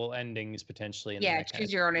multiple endings potentially and Yeah, that kind of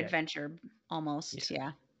choose your own yeah. adventure almost.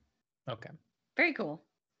 Yeah. Okay. Very cool.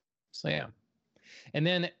 So yeah. And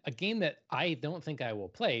then a game that I don't think I will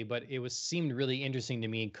play, but it was seemed really interesting to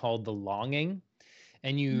me called The Longing.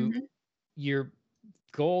 And Mhm. your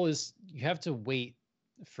goal is you have to wait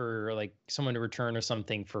for like someone to return or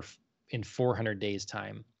something in 400 days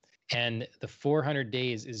time, and the 400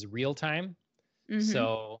 days is real time, Mhm.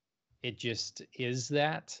 so it just is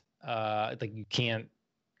that like you can't,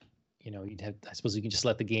 you'd have, I suppose you can just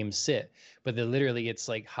let the game sit, but literally it's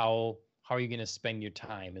like how are you going to spend your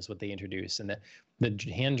time is what they introduce, and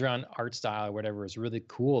the hand-drawn art style or whatever is really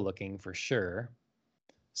cool looking for sure.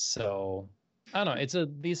 So I don't know, it's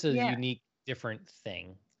a Yeah. unique different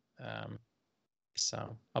thing. um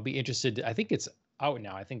so I'll be interested. I think it's out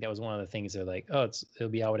now. I think that was one of the things they're like, oh, it'll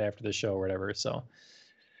be out after the show or whatever. So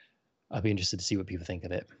I'll be interested to see what people think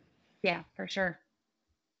of it. Yeah, for sure.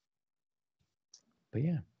 But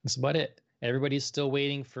yeah, that's about it. Everybody's still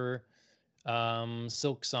waiting for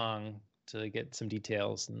Silk Song to get some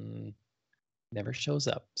details and never shows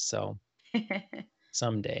up. So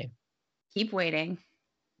someday. Keep waiting.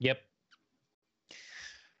 Yep.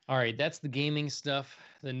 All right, that's the gaming stuff.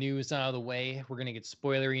 The news out of the way. We're gonna get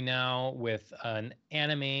spoilery now with an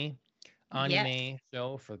anime Yes.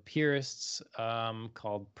 show for purists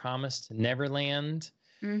called Promised Neverland.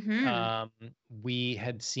 Mhm. Um, we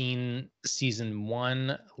had seen season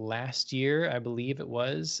 1 last year, I believe it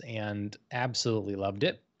was, and absolutely loved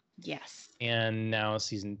it. Yes. And now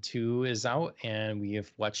season 2 is out, and we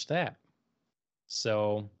have watched that.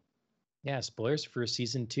 So, yeah, spoilers for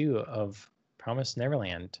season 2 of Promised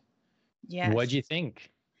Neverland. What'd Yes. you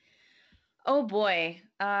think? Oh boy.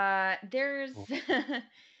 There's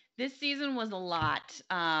this season was a lot.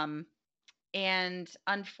 And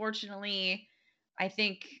unfortunately, I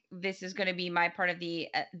think this is going to be my part of the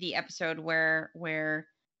episode where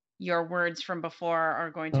your words from before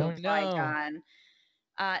are going to Oh apply, no. John.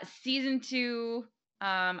 Season 2,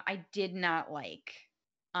 I did not like.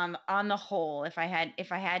 On the whole, if I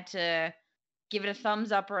had to give it a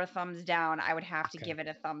thumbs up or a thumbs down, I would have to Okay. give it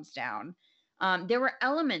a thumbs down. There were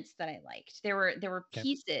elements that I liked. There were Okay.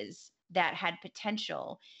 pieces that had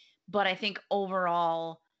potential, but I think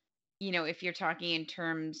overall, if you're talking in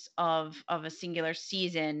terms of a singular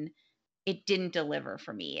season, it didn't deliver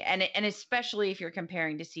for me. And especially if you're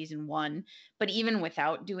comparing to season 1, but even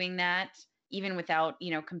without doing that, even without,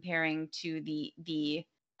 comparing to the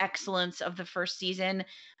excellence of the first season,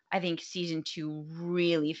 I think season 2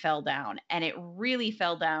 really fell down, and it really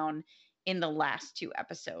fell down in the last 2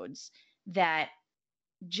 episodes that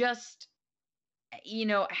just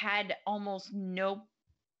had almost no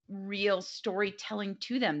real storytelling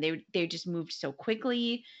to them. They just moved so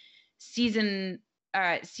quickly. Season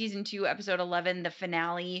 2, episode 11, the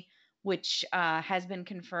finale, which has been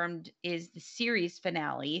confirmed is the series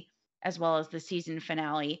finale as well as the season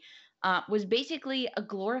finale, was basically a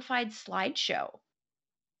glorified slideshow.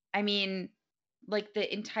 I mean, like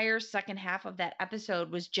the entire second half of that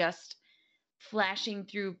episode was just flashing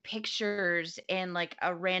through pictures and like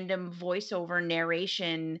a random voiceover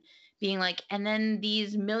narration being like, and then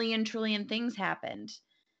these million trillion things happened.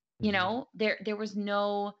 Mhm. There was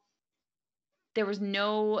no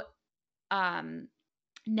um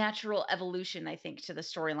natural evolution, I think, to the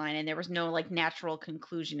storyline, and there was no like natural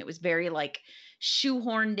conclusion. It was very like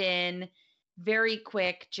shoehorned in, very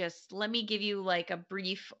quick. Just let me give you like a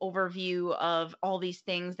brief overview of all these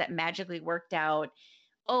things that magically worked out.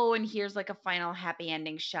 Oh, and here's like a final happy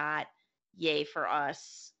ending shot. Yay for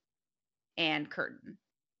us, and curtain.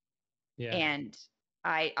 Yeah. And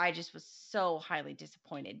I just was so highly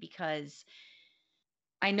disappointed because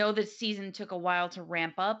I know the season took a while to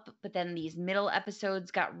ramp up, but then these middle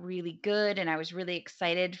episodes got really good, and I was really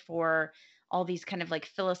excited for all these kind of like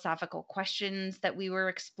philosophical questions that we were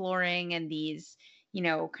exploring, and these,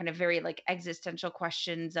 kind of very like existential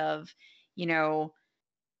questions of, you know,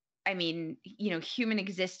 I mean, human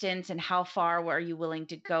existence and how far are you willing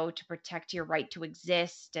to go to protect your right to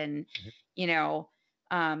exist, and Mhm. you know,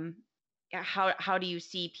 um, how do you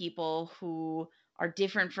see people who are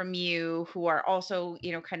different from you, who are also,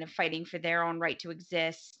 kind of fighting for their own right to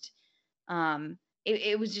exist?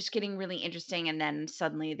 It was just getting really interesting, and then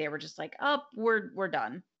suddenly they were just like, "Oh, we're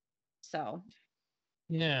done." So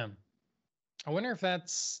Yeah. I wonder if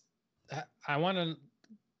that's. I want to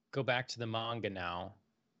go back to the manga now.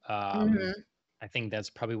 Um, mhm. I think that's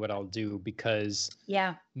probably what I'll do because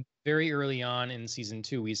Yeah, very early on in season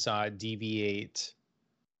 2, we saw it deviate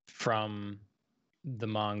from the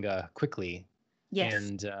manga quickly,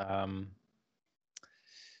 yes, and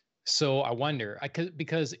so I wonder, I could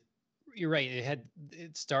because you're right,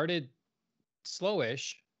 it started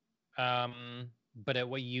slowish, but at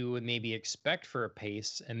what you would maybe expect for a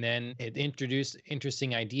pace, and then it introduced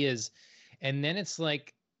interesting ideas, and then it's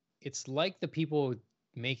like the people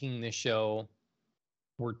making the show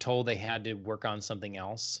were told they had to work on something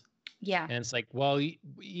else. yeah, And it's like, well, you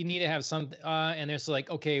need to have something, and there's like,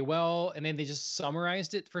 okay, well, and then they just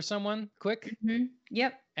summarized it for someone quick,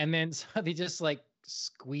 yep, and then so they just like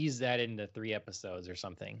squeeze that into 3 episodes or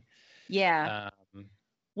something. yeah. Um,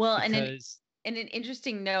 Well, because and an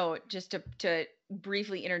interesting note, just to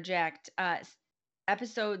briefly interject,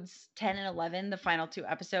 episodes 10 and 11, the final two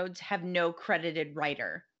episodes, have no credited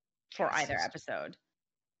writer for that's either so episode,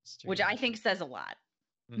 which I strange. think says a lot.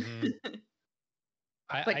 Hmm.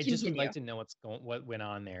 But I just would like continue. to know what went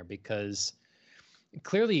on there, because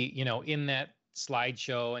clearly, in that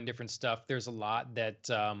slideshow and different stuff, there's a lot that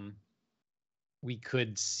we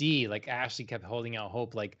could see. Like Ashley kept holding out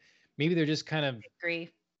hope, like maybe they're just kind of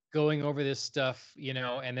Agree. going over this stuff,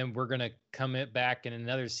 and then we're gonna come it back in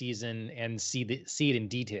another season and see it in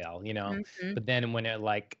detail, Hmm. But then when it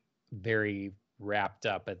like very wrapped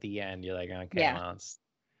up at the end, you're like, okay, Yeah. well,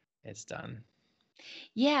 it's done.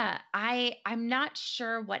 Yeah, I'm not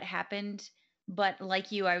sure what happened, but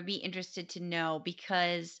like you, I would be interested to know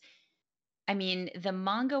because I mean, the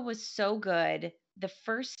manga was so good. The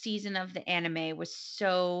first season of the anime was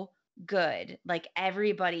so good. Like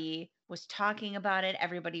everybody was talking about it.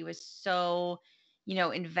 Everybody was so,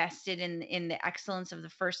 invested in the excellence of the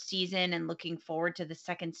first season and looking forward to the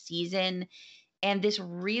second season. And this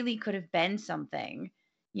really could have been something.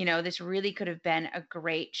 This really could have been a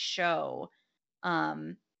great show.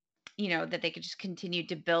 Um, that they could just continue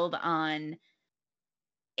to build on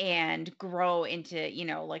and grow into,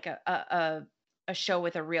 like a show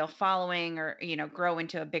with a real following, or grow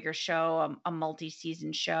into a bigger show, a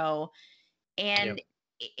multi-season show. Yeah. And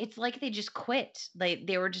it's like they just quit.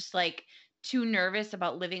 They were just like too nervous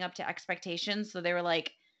about living up to expectations, so they were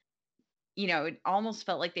like, it almost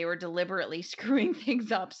felt like they were deliberately screwing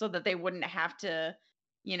things up so that they wouldn't have to,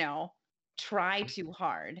 you know try too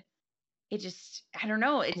hard. It just, I don't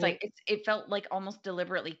know, it's like Well, it felt like almost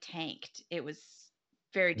deliberately tanked. It was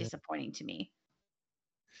very yeah. disappointing to me.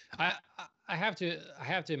 I have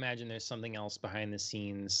to imagine there's something else behind the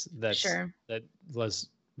scenes Sure. that was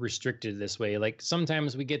restricted this way. Like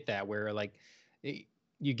sometimes we get that where like it,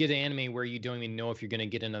 you get an anime where you don't even know if you're going to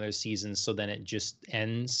get another season, so then it just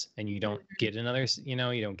ends and you don't Mhm. get you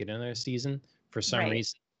don't get another season for some Right.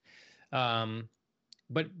 reason. Um,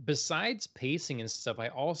 but besides pacing and stuff, I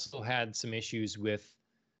also had some issues with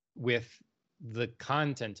the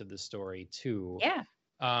content of the story too. Yeah.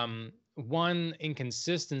 One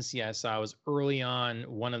inconsistency I saw was early on.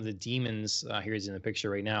 One of the demons, here he's in the picture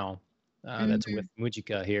right now, that's with Mhm.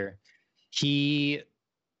 Mujika here. He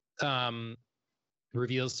um,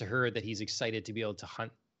 reveals to her that he's excited to be able to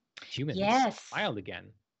hunt humans Yes. wild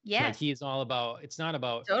again. Like Yes. he's all about. It's not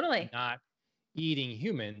about Totally. not eating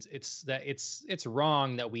humans. It's that it's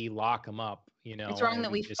wrong that we lock them up, It's wrong and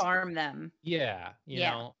that we we just farm them. yeah,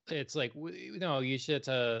 Yeah. it's like no, you should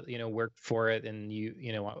work for it, and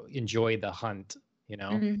enjoy the hunt,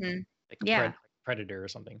 Mhm. like a Yeah. predator or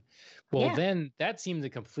something. Well, Yeah. then that seemed to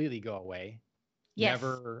completely go away. Yes.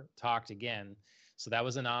 Never talked again. So that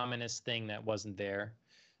was an ominous thing that wasn't there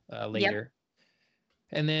Yep. later.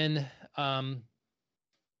 And then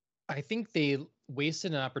I think they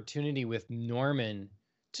wasted an opportunity with Norman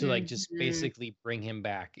to like just Mm-hmm. basically bring him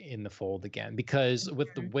back in the fold again, because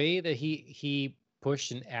with the Mm-hmm. way that he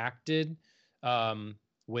pushed and acted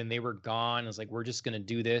when they were gone, it was like, we're just going to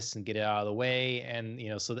do this and get it out of the way. And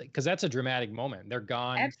so because that's a dramatic moment, they're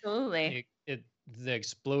gone. Absolutely. The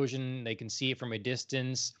explosion, they can see it from a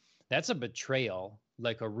distance. That's a betrayal,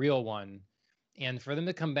 like a real one. And for them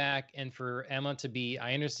to come back, and for Emma to be,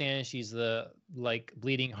 I understand she's the like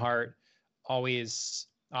bleeding heart, always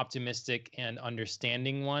optimistic and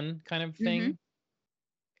understanding one kind of Mm-hmm. thing.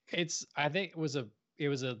 I think it was a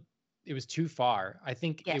it was too far. I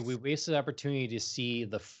think we Yes. wasted opportunity to see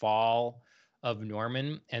the fall of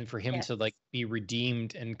Norman, and for him Yes. to like be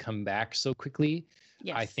redeemed and come back so quickly,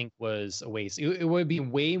 I Yes. think was a waste. It would be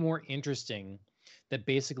way more interesting that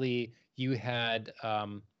basically you had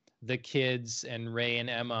the kids and Ray and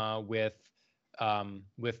Emma with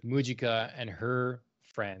Mujika and her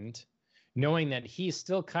friend, knowing that he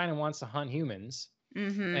still kind of wants to hunt humans,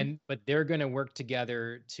 Mm-hmm. and but they're going to work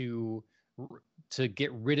together to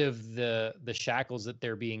get rid of the shackles that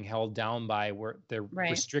they're being held down by, where they're Right.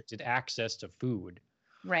 restricted access to food,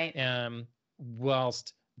 Right.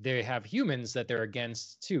 whilst they have humans that they're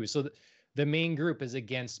against too. So the main group is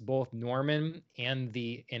against both Norman and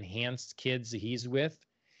the enhanced kids that he's with,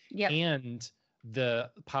 Yep. and the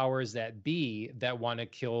powers that be that want to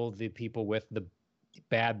kill the people with the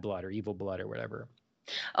bad blood or evil blood or whatever.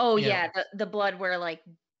 Oh You know, yeah, the blood where like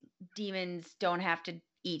demons don't have to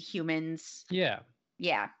eat humans. yeah.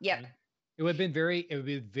 Yeah. Yep. Mhm. It would be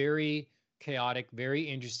very chaotic, very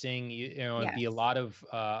interesting. It'd be Yes. a lot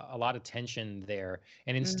of tension there.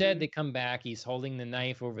 And instead Mm-hmm. they come back, he's holding the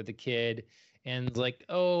knife over the kid, and it's like,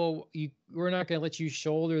 "Oh, we're not going to let you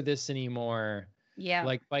shoulder this anymore. Yep.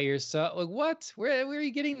 Like by yourself. Like what? Where are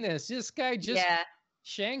you getting this? This guy just Yeah.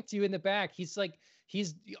 shanked you in the back." He's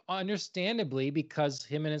understandably, because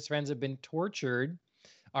him and his friends have been tortured,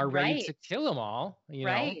 are ready Right. to kill them all.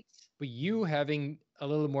 Right. But you, having a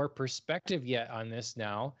little more perspective yet on this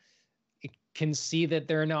now, can see that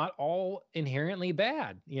they're not all inherently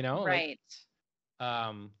bad. Like, Right.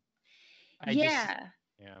 um, I just, Yeah.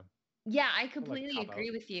 yeah, Yeah, I felt like a completely cop out.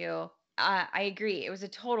 agree with you. I agree. It was a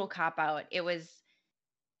total cop out. It was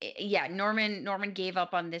yeah, Norman gave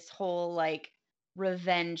up on this whole like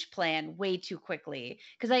revenge plan way too quickly,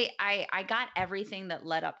 because I got everything that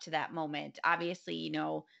led up to that moment. Obviously,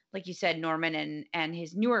 like you said, Norman and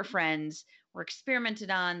his newer friends were experimented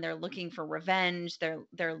on. They're looking for revenge.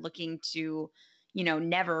 They're looking to,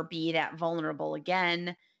 never be that vulnerable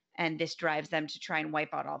again, and this drives them to try and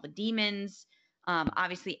wipe out all the demons.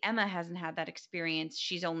 Obviously Emma hasn't had that experience.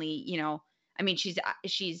 She's only, I mean, she's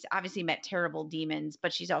obviously met terrible demons,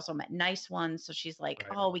 but she's also met nice ones. So she's like,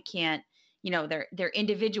 Right. oh, we can't, they're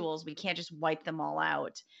individuals. We can't just wipe them all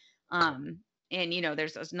out. Yep. And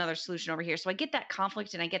there's another solution over here. So I get that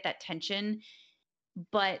conflict and I get that tension,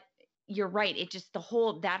 but you're right. It just that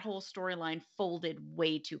whole storyline folded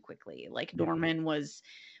way too quickly. Like Norman was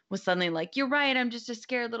suddenly like, you're right. I'm just a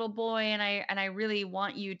scared little boy, and I really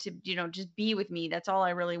want you to, just be with me. That's all I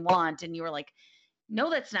really want. And you were like, no,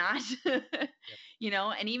 that's not. Yep.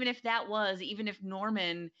 And even if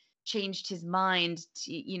Norman changed his mind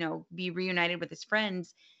to, be reunited with his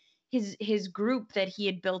friends, his group that he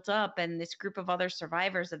had built up and this group of other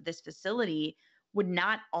survivors of this facility would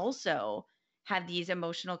not also have these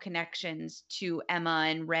emotional connections to Emma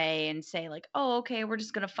and Ray and say like, "Oh, okay, we're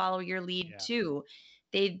just going to follow your lead Yeah. too."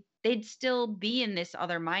 They'd still be in this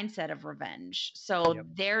other mindset of revenge. So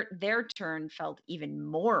Yep. their turn felt even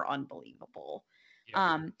more unbelievable. Yep.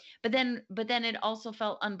 Um, but then it also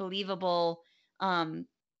felt unbelievable um,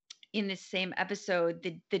 in this same episode,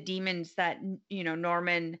 the demons that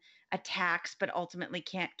Norman attacks but ultimately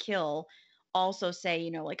can't kill also say,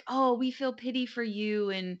 like, oh, we feel pity for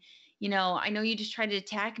you, and I know you just tried to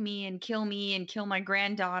attack me and kill my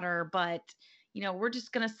granddaughter, but we're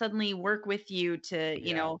just going to suddenly work with you to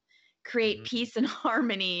Yeah. create Hmm. peace and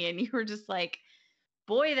harmony. And you were just like,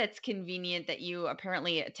 boy, that's convenient that you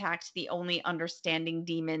apparently attacked the only understanding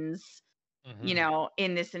demons, Hmm.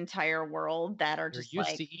 in this entire world that are They're just used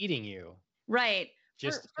like, to eating you right.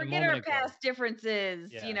 just a Forget moment our ago. past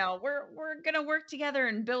differences. Yeah. We're gonna work together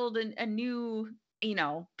and build a new,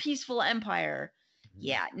 peaceful empire. Mhm.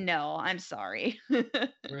 Yeah, no, I'm sorry.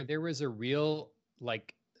 Where there was a real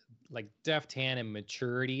like deft hand and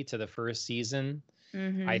maturity to the first season. I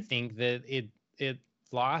Hmm. think that it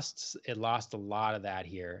lost a lot of that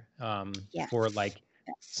here. Yes. For like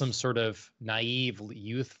some sort of naive,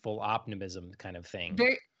 youthful optimism kind of thing.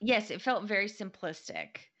 Yes, it felt very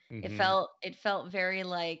simplistic. Mm-hmm. It felt very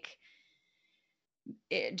like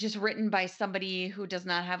just written by somebody who does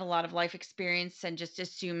not have a lot of life experience and just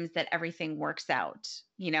assumes that everything works out.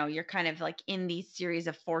 You're kind of like in these series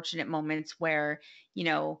of fortunate moments where, you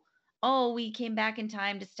know, oh, we came back in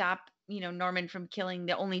time to stop, Norman from killing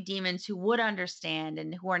the only demons who would understand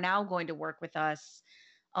and who are now going to work with us.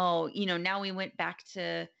 Oh, now we went back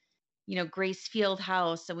to, Grace Field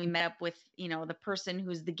House and we met up with, the person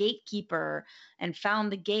who's the gatekeeper and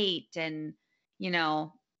found the gate and, you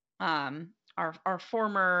know, our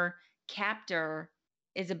former captor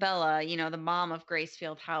Isabella, the mom of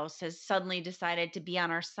Gracefield House, has suddenly decided to be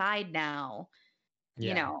on our side now.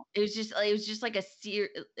 Yeah. It was just like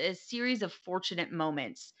a series of fortunate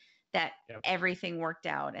moments that Yep. everything worked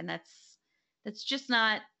out, and that's just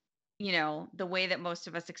not the way that most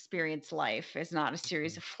of us experience life is not a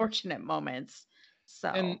series of fortunate moments.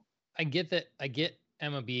 And So I get that. I get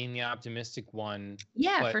Emma being the optimistic one,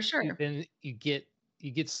 yeah, but for sure. then you get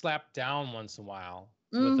slapped down once in a while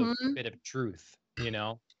with a Hmm. bit of truth, and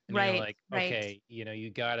you're Right, like, right. okay, you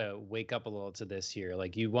gotta wake up a little to this here.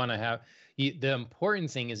 Like you want to have the important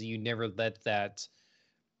thing is you never let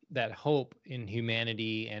that hope in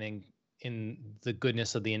humanity and in the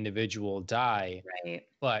goodness of the individual die, Right.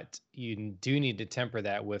 but you do need to temper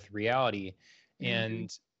that with reality. Hmm.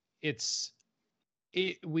 And it's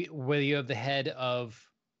whether you have the head of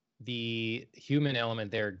the human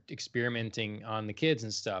element there experimenting on the kids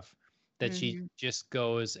and stuff that she Hmm. just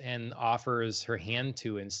goes and offers her hand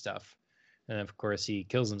to and stuff, and of course he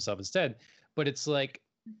kills himself instead. But it's like,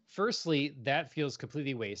 firstly, that feels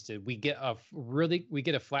completely wasted. We get a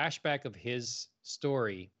flashback of his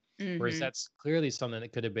story, whereas Hmm. that's clearly something that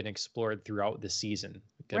could have been explored throughout the season.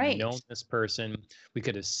 We could have Right. known this person, we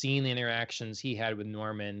could have seen the interactions he had with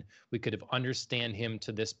Norman, we could have understand him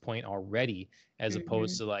to this point already, as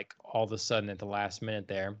opposed Hmm. to like all of a sudden at the last minute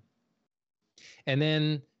there. And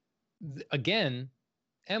then again,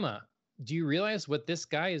 Emma, do you realize what this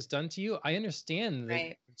guy has done to you? I understand that,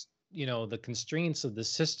 Right. the constraints of the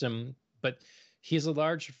system, but he's a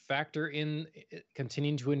large factor in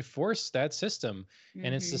continuing to enforce that system.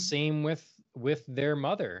 And it's the Hmm. same with their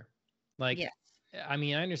mother. Like, Yes. I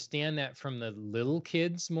mean, I understand that from the little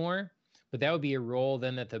kids more, but that would be a role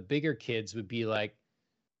then that the bigger kids would be like,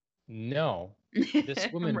 no,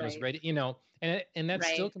 this woman was Right. ready, and that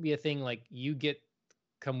still Right. can be a thing. Like,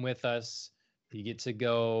 come with us, you get to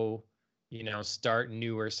go, start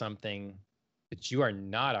new or something, but you are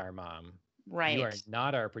not our mom, you are Right.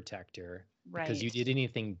 not our protector, because you Right. did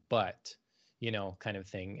anything but, kind of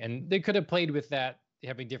thing. And they could have played with that,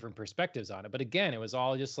 having different perspectives on it, but again, it was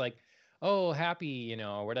all just like, oh, happy,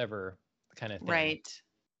 or whatever kind of thing. Right.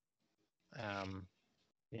 um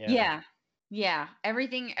yeah. Yeah. Yeah.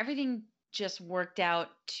 Everything just worked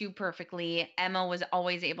out too perfectly. Emma was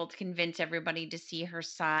always able to convince everybody to see her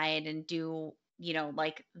side and do,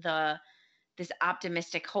 like this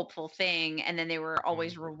optimistic, hopeful thing. And then they were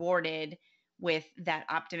always Mhm. rewarded with that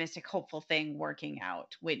optimistic, hopeful thing working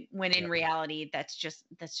out. When in Yep. reality, that's just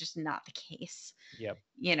not the case. Yep.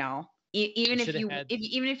 They Even should if have you had. if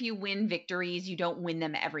even if you win victories, you don't win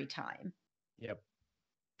them every time. Yep.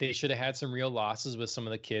 They should have had some real losses with some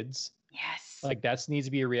of the kids. Yes. Like, that needs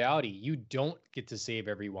to be a reality. You don't get to save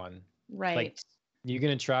everyone. Like, Right. you're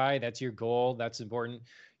gonna try. That's your goal. That's important.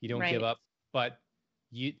 You don't give Right. up. But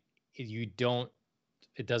you you don't.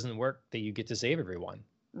 It doesn't work that you get to save everyone.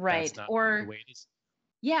 That's Right. not the Or way it is.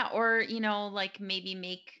 yeah, or like maybe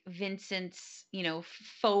make Vincent's,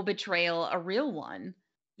 faux betrayal a real one.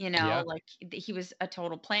 Yeah. Like he was a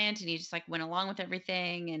total plant and he just like went along with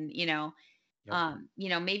everything and Yep.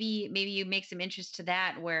 maybe you make some interest to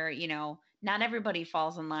that where, not everybody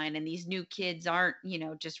falls in line and these new kids aren't,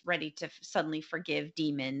 just ready to suddenly forgive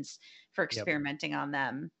demons for Yep. experimenting on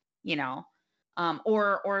them, you know.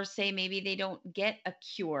 Or say maybe they don't get a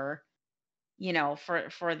cure,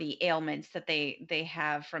 for the ailments that they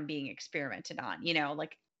have from being experimented on,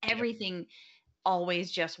 like Yep. everything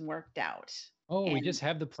always just worked out. Oh, we And just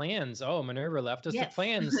have the plans. Oh, Minerva left us the yes.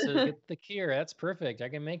 plans to get the cure. That's perfect. I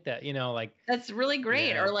can make that. Like, That's really great.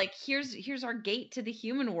 yeah. Or like here's our gate to the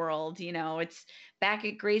human world, it's back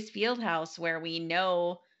at Grace Field House where we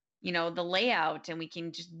know, the layout and we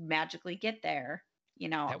can just magically get there.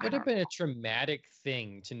 That I would have don't been a traumatic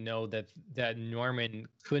thing to know that Norman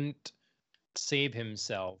couldn't save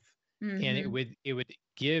himself, and it Mhm. would it would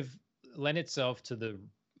give lend itself to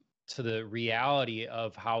the reality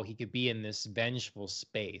of how he could be in this vengeful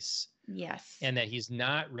space, Yes. and that he's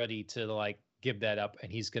not ready to like give that up,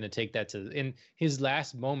 and he's going to take that to in his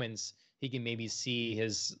last moments. he can maybe see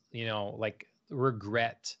his, like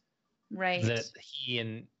regret Right. that he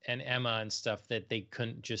and Emma and stuff, that they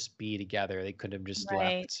couldn't just be together. They could have just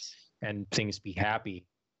Right. left and things be happy.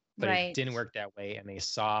 But it Right. didn't work that way, and they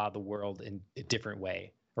saw the world in a different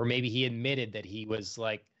way. Or maybe he admitted that he was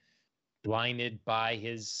like blinded by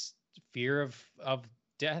his fear of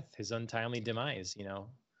death, his untimely demise,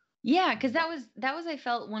 Yeah, because that was I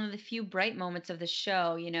felt one of the few bright moments of the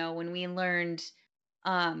show, when we learned,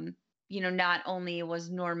 not only was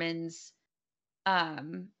Norman's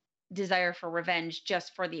um desire for revenge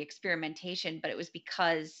just for the experimentation, but it was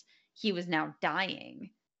because he was now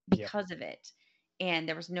dying Yep. because of it. And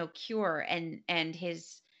there was no cure, and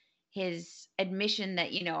his admission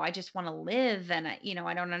that, I just want to live, and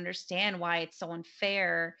I don't understand why it's so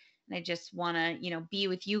unfair, and I just want to, be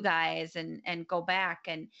with you guys and go back.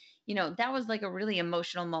 And that was like a really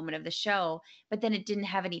emotional moment of the show, but then it didn't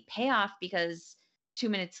have any payoff because 2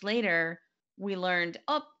 minutes later we learned,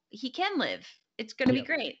 oh, he can live. It's going to be Yep.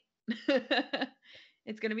 great.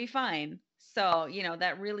 It's going to be fine. So,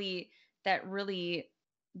 that really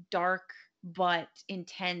dark but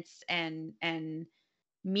intense and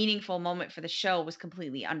meaningful moment for the show was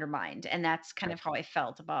completely undermined. And that's kind of how I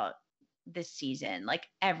felt about this season. Like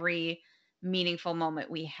every meaningful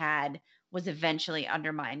moment we had was eventually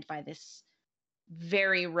undermined by this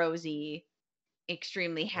very rosy,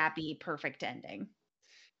 extremely happy, perfect ending.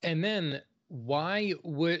 And then why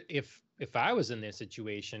would, if I was in this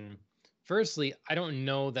situation, firstly, I don't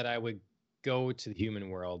know that I would go to the human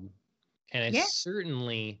world, and I Yeah,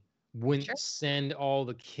 certainly sure. wouldn't send all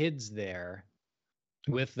the kids there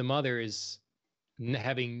with the mothers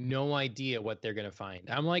having no idea what they're going to find.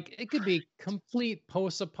 I'm like, it could be complete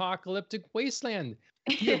post-apocalyptic wasteland.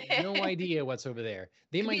 You have no idea what's over there.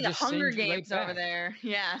 They Could be might the just Hunger send you right Games over back. there.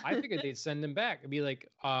 Yeah. I figured they'd send them back and be like,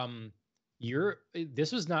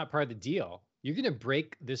 this was not part of the deal. You're going to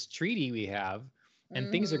break this treaty we have, and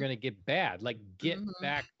things are Mhm. going to get bad. Like, get Mhm.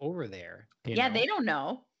 back over there, Yeah, they don't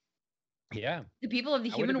know. Yeah, The people of the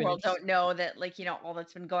I would have human been world interested. don't know that, like, all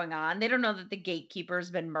that's been going on. They don't know that the gatekeeper's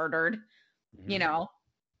been murdered, you Mhm. know,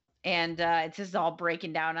 and it's just all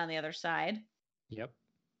breaking down on the other side. Yep.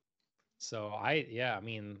 So I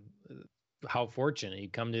mean, how fortunate you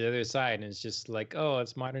come to the other side, and it's just like, oh,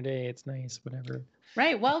 it's modern day, it's nice, whatever.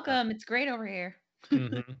 Right. Welcome. It's great over here.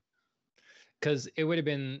 Because it would have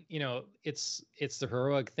been, it's the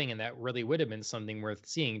heroic thing, and that really would have been something worth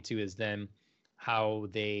seeing too. Is then how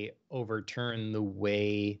they overturn the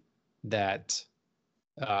way that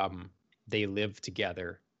they live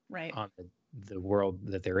together Right. on the world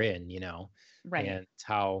that they're in, Right. and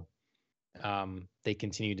how they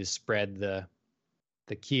continue to spread the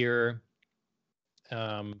cure,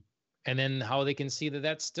 um, and then how they can see that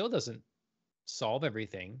that still doesn't solve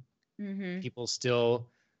everything. Mhm. People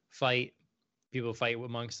still fight. People fight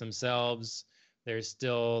amongst themselves. There's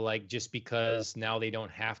still, like, just because now they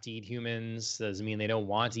don't have to eat humans doesn't mean they don't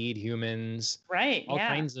want to eat humans. Right. all Yeah.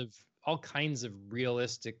 kinds of all kinds of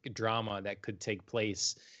realistic drama that could take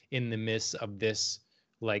place in the midst of this,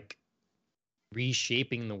 like,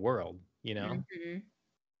 reshaping the world. Mhm.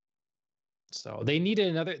 So they needed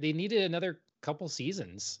another couple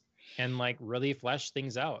seasons and, like, really flesh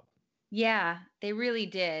things out. Yeah, they really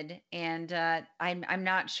did, and I'm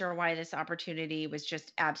not sure why this opportunity was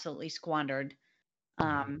just absolutely squandered.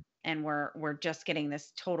 Mhm. And we're just getting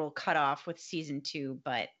this total cutoff with season 2,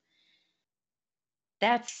 but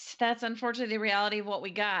that's unfortunately the reality of what we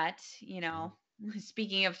got.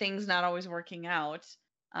 Speaking of things not always working out,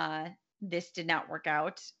 uh, this did not work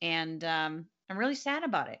out, and I'm really sad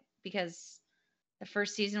about it because the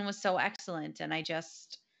first season was so excellent, and I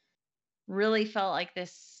just really felt like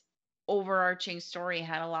this overarching story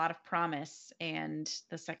had a lot of promise, and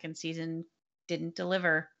the second season didn't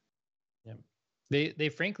deliver. Yeah. They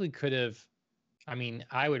frankly could have. I mean,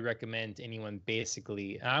 I would recommend to anyone,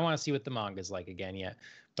 basically, and I want to see what the manga's like again yet,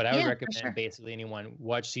 but I would Yeah, for recommend sure. basically anyone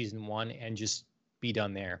watch season 1 and just be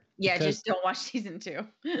done there. Yeah, Because just don't watch season 2.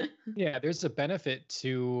 yeah, there's a benefit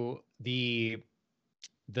to the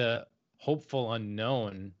hopeful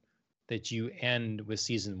unknown that you end with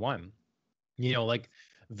season 1. Like,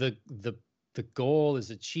 the the the goal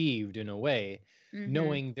is achieved in a way, Mhm.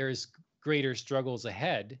 knowing there's greater struggles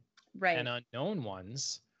ahead and Right. unknown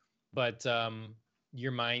ones, but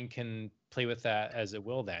your mind can play with that as it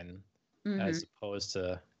will then, Mhm. as opposed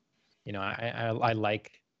to, I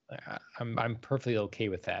like, I'm perfectly okay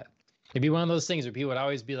with that. It'd be one of those things where people would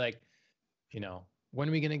always be like, when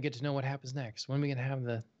are we going to get to know what happens next? When are we going to have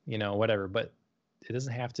the, whatever? But it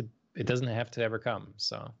doesn't have to. It doesn't have to ever come.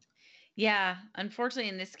 So Yeah, unfortunately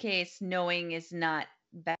in this case knowing is not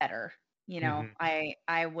better. Mhm.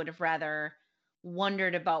 I would have rather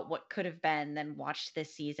wondered about what could have been than watched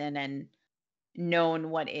this season and known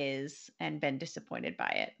what is and been disappointed by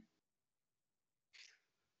it.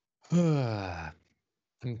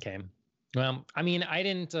 Okay. Well, I mean, I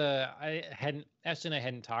hadn't, Ashton and I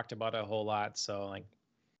hadn't talked about it a whole lot. So like,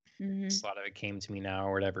 Hmm. a lot of it came to me now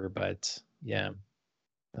or whatever, but yeah,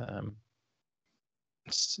 um,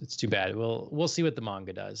 it's too bad. We'll see what the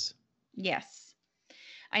manga does. Yes.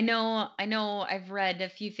 I know I've read a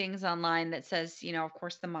few things online that says, of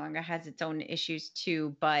course the manga has its own issues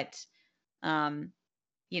too, but um,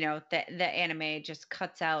 the anime just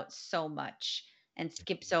cuts out so much and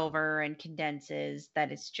skips over and condenses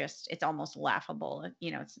that it's almost laughable.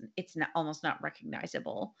 It's not almost not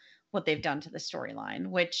recognizable what they've done to the storyline,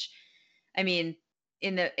 which I mean,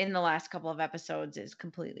 in the last couple of episodes is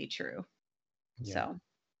completely true. Yeah. So,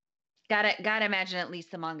 gotta imagine at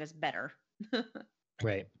least the manga's better.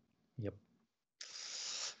 Right. Yep.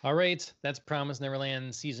 All right. That's Promise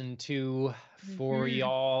Neverland season 2 for Hmm.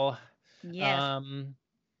 y'all. Yes. Um,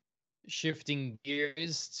 Shifting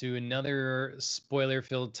gears to another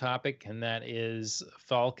spoiler-filled topic, and that is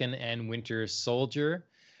Falcon and Winter Soldier.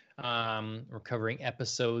 We're covering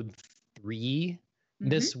episode 3 Hmm.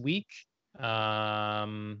 this week.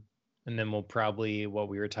 And then we'll probably what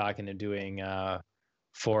we were talking to doing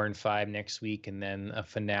 4 and 5 next week, and then a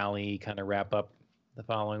finale kind of wrap up the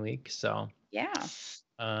following week. So Yeah.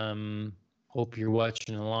 um hope you're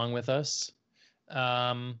watching along with us.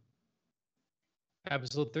 Um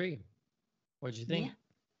Episode 3. What'd you Yeah. think?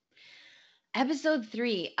 Episode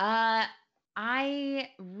 3.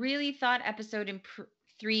 I really thought episode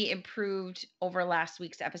 3 improved over last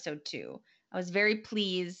week's episode 2. I was very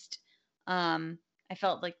pleased. Um, I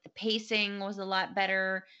felt like the pacing was a lot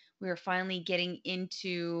better. We were finally getting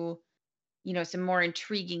into, some more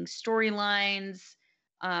intriguing storylines.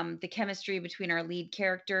 The chemistry between our lead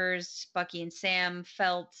characters, Bucky and Sam,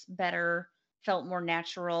 felt better, felt more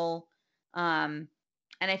natural. Um,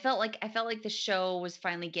 and I felt like the show was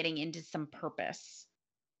finally getting into some purpose.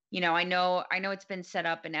 I know it's been set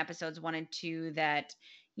up in episodes 1 and 2 that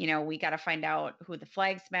we got to find out who the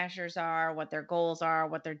Flag Smashers are, what their goals are,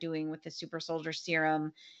 what they're doing with the super soldier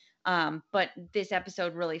serum. But this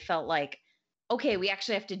episode really felt like, okay, we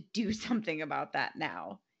actually have to do something about that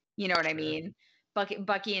now. You know what I Sure. mean?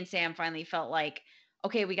 Bucky and Sam finally felt like,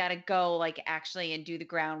 okay, we got to go like actually and do the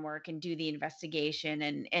groundwork and do the investigation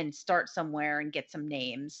and start somewhere and get some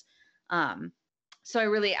names. Um, so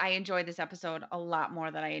I enjoyed this episode a lot more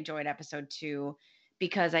than I enjoyed episode 2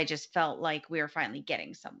 because I just felt like we were finally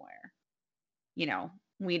getting somewhere. You know,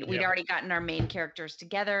 we'd Yep. already gotten our main characters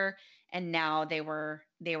together and now they were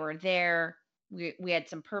there. We had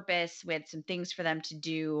some purpose, we had some things for them to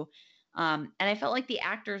do. And I felt like the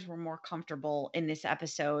actors were more comfortable in this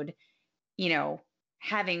episode, you know,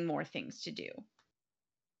 having more things to do.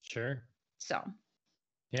 Sure. So,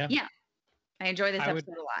 Yeah. yeah, I enjoy this I would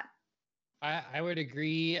episode a lot. I would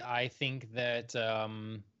agree. I think that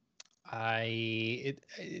I it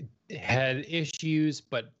had issues,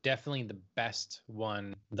 but definitely the best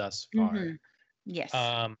one thus far. Mhm. Yes.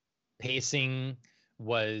 Um Pacing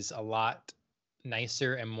was a lot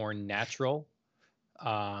nicer and more natural.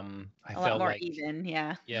 I A lot felt more like even,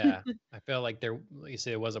 yeah. yeah, I felt like there, like you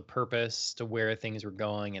say, was a purpose to where things were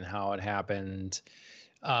going and how it happened.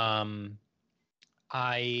 Um,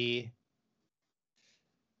 I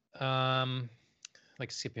um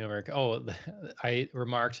like skipping over. Oh, I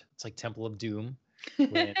remarked it's like Temple of Doom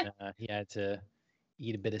when he had to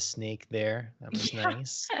eat a bit of snake there. That was Yeah.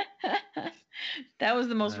 nice. That was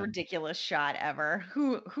the most Uh, ridiculous shot ever.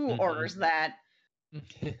 Who mhm. orders that?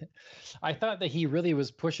 I thought that he really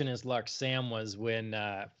was pushing his luck. Sam was when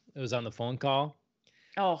it was on the phone call.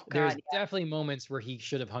 Oh There's god, yeah. definitely moments where he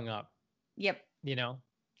should have hung up, Yep. you know,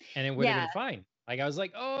 and it would have Yeah, been fine. Like I was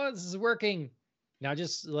like, oh, this is working. Now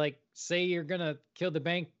just like say you're gonna kill the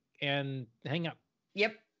bank and hang up.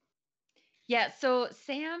 yep. Yeah, so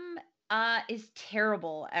Sam is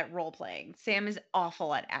terrible at role playing. Sam is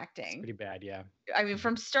awful at It's acting. pretty bad, yeah. I mean, Mhm.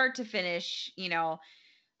 from start to finish,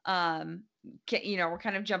 um we're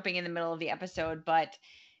kind of jumping in the middle of the episode, but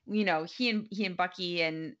he and Bucky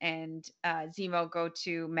and Zemo go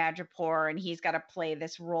to Madripoor and he's got to play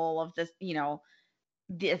this role of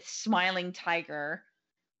this smiling tiger,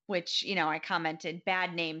 which I commented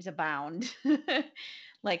bad names abound.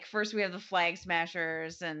 Like first we have the Flag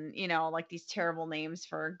Smashers and like these terrible names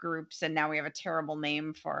for groups, and now we have a terrible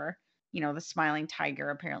name for the smiling tiger,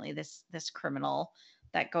 apparently this criminal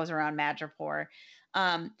that goes around Madripoor.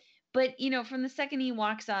 um But, from the second he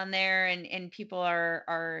walks on there and people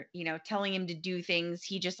are, telling him to do things,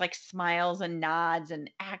 he just like smiles and nods and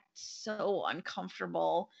acts so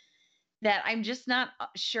uncomfortable that I'm just not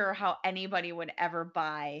sure how anybody would ever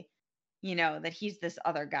buy, that he's this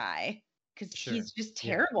other guy, because Sure. he's just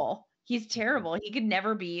Yeah. terrible. He's terrible. He could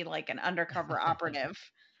never be like an undercover operative,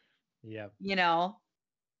 Yeah.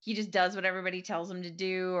 he just does what everybody tells him to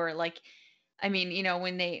do, or like, I mean,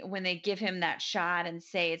 when they give him that shot and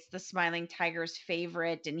say it's the smiling tiger's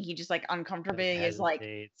favorite, and he just like Like uncomfortably is like,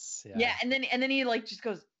 hesitates. yeah, Yeah. and then he like just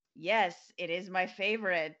goes, yes, it is my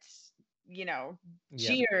favorite, you know,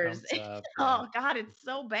 Yep. cheers. Thumbs up. Yeah. Oh God, it's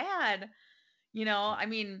so bad. I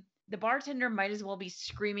mean, the bartender might as well be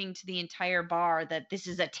screaming to the entire bar that this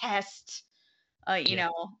is a test, Yep.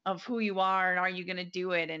 of who you are and are you gonna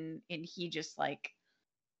do it, and he just like,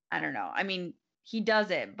 I don't know. I mean, he does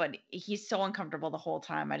it, but he's so uncomfortable the whole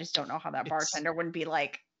time. I just don't know how that It's bartender wouldn't be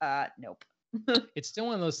like, nope. it's still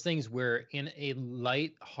one of those things where in a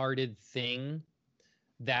light-hearted thing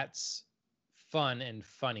that's fun and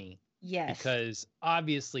funny, Yes. because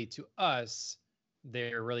obviously to us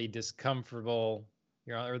they're really discomfortable,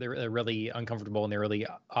 or they're really uncomfortable and they're really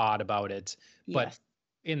odd about it. But Yes.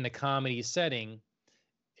 in the comedy setting,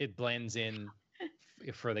 it blends in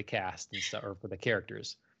for the cast and stuff, or for the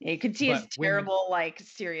characters. Yeah, you could see his But when terrible, like,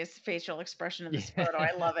 serious facial expression in this photo.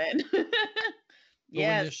 I love it. but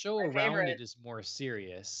when Yes, the show my around favorite. it is more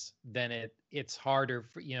serious, then it's harder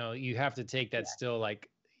for, you have to take that Yeah. still, like,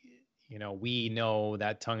 we know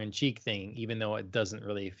that tongue-in-cheek thing, even though it doesn't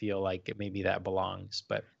really feel like it maybe that belongs.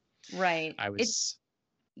 But Right. I was,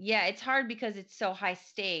 Yeah, it's hard because it's so high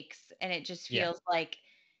stakes, and it just yeah. feels like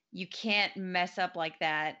you can't mess up like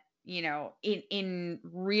that, in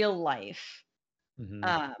real life. Hmm.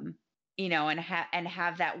 um and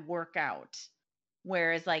have that work out,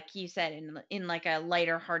 whereas like you said, in like a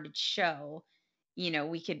lighter hearted show,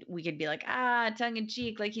 we could be like, tongue in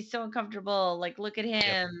cheek, like he's so uncomfortable, like look at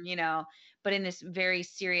Yep. him. But in this very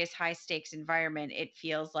serious high stakes environment, it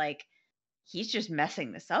feels like he's just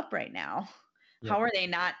messing this up right now. How Yep. are they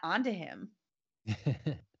not onto him?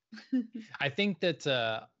 I think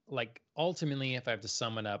that, like, ultimately, if I have to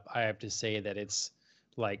sum it up, I have to say that it's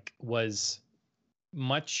like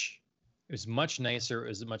much it was much nicer, it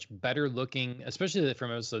was much better looking, especially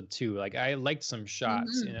from episode 2. Like, I liked some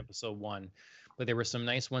shots in Mhm. episode 1, but there were some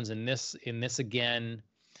nice ones in this again.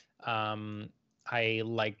 um I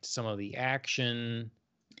liked some of the action.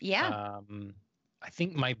 Yeah. um I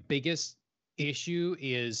think my biggest issue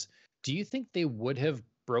is, do you think they would have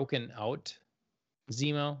broken out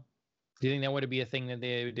Zemo? Do you think that would be a thing that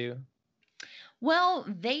they would do? Well,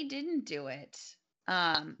 they didn't do it.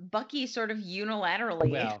 Bucky sort of unilaterally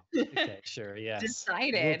Well, okay, sure, yes.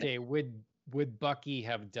 decided. Okay, would Bucky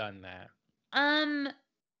have done that? Um,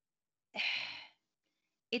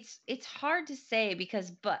 it's hard to say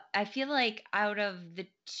because, but I feel like out of the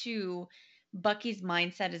two, Bucky's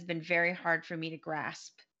mindset has been very hard for me to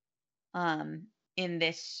grasp um in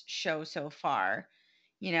this show so far.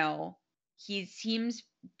 You know, he seems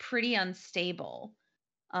pretty unstable,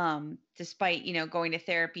 despite, going to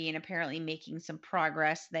therapy and apparently making some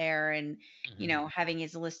progress there, and, Hmm. having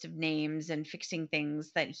his list of names and fixing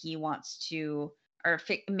things that he wants to, or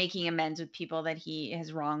making amends with people that he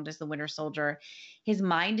has wronged as the Winter Soldier. His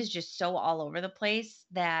mind is just so all over the place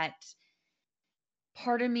that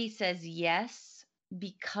part of me says yes,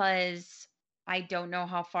 because I don't know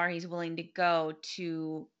how far he's willing to go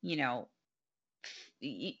to,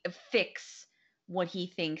 fix what he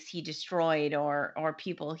thinks he destroyed, or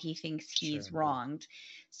people he thinks he's Sure. wronged.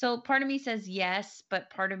 So part of me says yes, but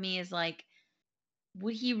part of me is like,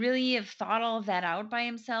 would he really have thought all of that out by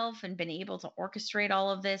himself and been able to orchestrate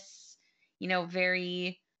all of this,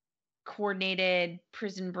 very coordinated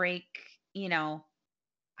prison break, you know,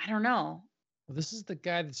 I don't know. Well, this is the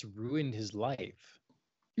guy that's ruined his life.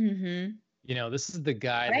 Mhm. This is the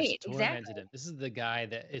guy that's Right, exactly. tormented him. This is the guy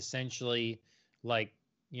that essentially, like,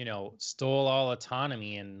 stole all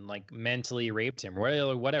autonomy and, like, mentally raped him,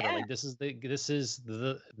 or whatever. Yeah, Like, this is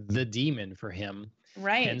the demon for him. And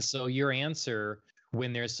right. so your answer,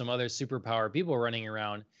 when there's some other superpower people running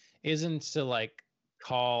around, isn't to, like,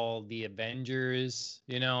 call the Avengers.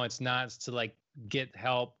 It's not to, like, get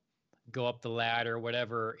help, go up the ladder,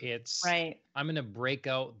 whatever. It's, Right. I'm gonna break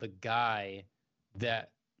out the guy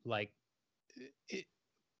that, like, it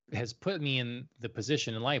has put me in the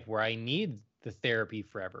position in life where I need the therapy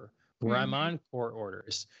forever, where I'm Mhm. on court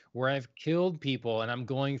orders, where I've killed people and I'm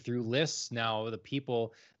going through lists now of the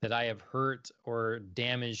people that I have hurt or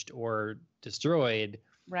damaged or destroyed.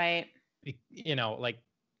 Right. Like,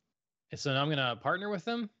 so now I'm going to partner with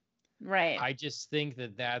them. Right. I just think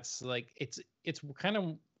that that's like it's kind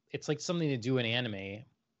of it's like something to do in anime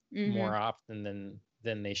Mm-hmm. more often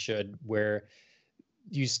than they should, where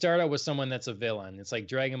you start out with someone that's a villain. It's like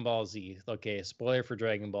Dragon Ball Z. Okay, spoiler for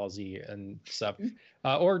Dragon Ball Z and stuff,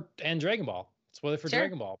 and Dragon Ball. Spoiler for Sure.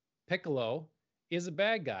 Dragon Ball. Piccolo is a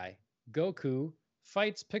bad guy. Goku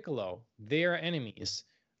fights Piccolo. They are enemies.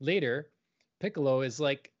 Later, Piccolo is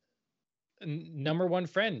like number one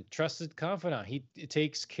friend, trusted confidant. He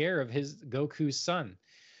takes care of his Goku's son.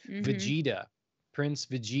 Mm-hmm. Vegeta, Prince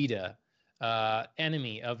Vegeta,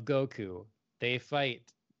 enemy of Goku. They fight,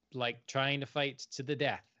 like trying to fight to the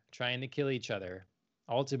death, trying to kill each other.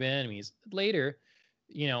 Ultimate enemies. Later,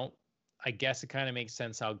 you know, I guess it kind of makes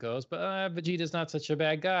sense how it goes, but Vegeta's not such a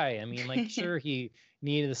bad guy. I mean, like, sure, he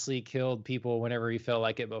needlessly killed people whenever he felt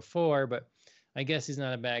like it before, but I guess he's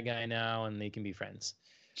not a bad guy now and they can be friends.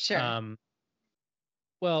 Sure. Um,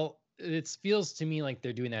 well, it feels to me like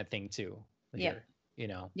they're doing that thing too Yep. here. You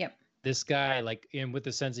know, Yep. this guy, like, in with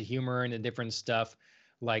the sense of humor and the different stuff,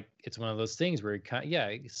 like it's one of those things where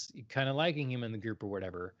he's kind of liking him in the group or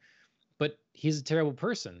whatever. But he's a terrible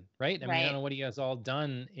person, right? I mean, I don't Right. know what he has all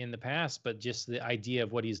done in the past, but just the idea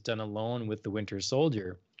of what he's done alone with the Winter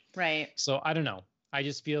Soldier. Right. So I don't know. I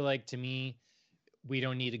just feel like, to me, we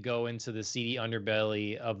don't need to go into the seedy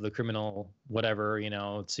underbelly of the criminal whatever,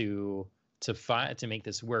 to make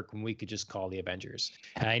this work when we could just call the Avengers.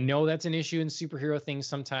 And I know that's an issue in superhero things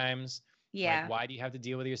sometimes. Like, Yeah. why do you have to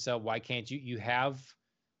deal with it yourself? Why can't you have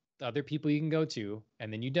other people you can go to,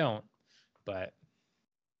 and then you don't? But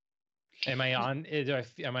am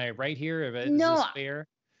I right here? Is No. this fair?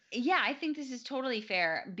 Yeah, I think this is totally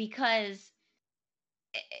fair because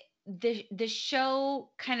the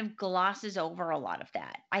show kind of glosses over a lot of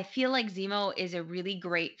that. I feel like Zemo is a really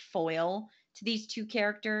great foil to these two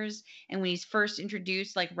characters, and when he's first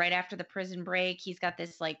introduced, like right after the prison break, he's got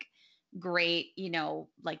this like great,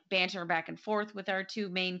 like banter back and forth with our two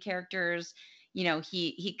main characters.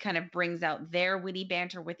 He kind of brings out their witty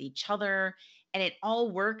banter with each other, and it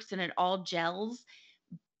all works and it all gels,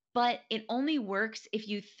 but it only works if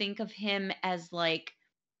you think of him as like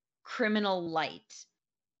criminal light.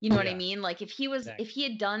 You know what I Yeah, mean? Like if exactly. he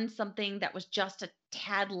had done something that was just a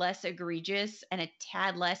tad less egregious and a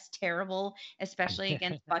tad less terrible, especially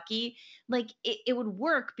against Bucky, like it would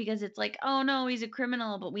work because it's like, oh no, he's a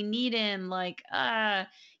criminal, but we need him. Like,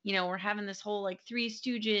 we're having this whole like Three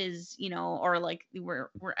Stooges, or like we're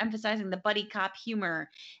emphasizing the buddy cop humor,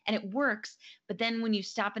 and it works. But then when you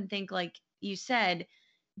stop and think, like you said,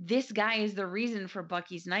 this guy is the reason for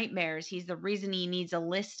Bucky's nightmares. He's the reason he needs a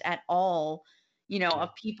list at all, Yeah.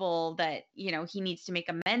 of people that, he needs to make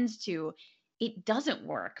amends to. It doesn't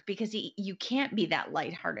work because you can't be that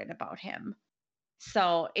lighthearted about him.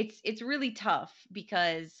 So it's really tough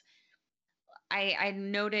because I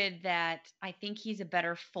noted that I think he's a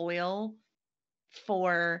better foil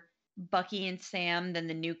for Bucky and Sam than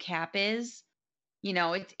the new Cap is.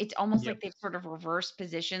 It's almost Yep. like they've sort of reversed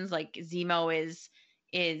positions. Like Zemo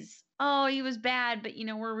is oh, he was bad, but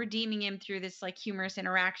we're redeeming him through this like humorous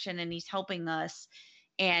interaction and he's helping us.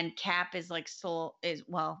 And Cap is like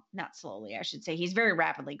well, not slowly, I should say. He's very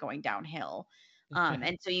rapidly going downhill.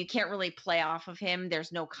 And so you can't really play off of him.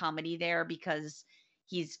 There's no comedy there because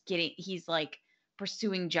he's like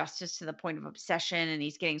pursuing justice to the point of obsession and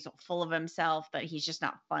he's getting so full of himself that he's just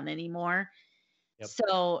not fun anymore. Yep.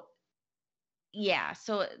 So yeah,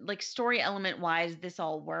 so like story element wise, this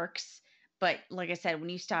all works. But like I said, when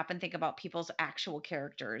you stop and think about people's actual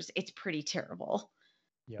characters, it's pretty terrible.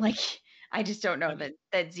 Yep. Like I just don't know I mean,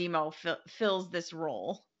 that Zemo fills this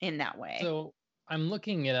role in that way. so I'm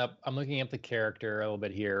looking it up. I'm looking up the character a little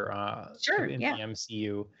bit here, Sure, in yeah. the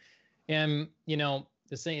MCU. And,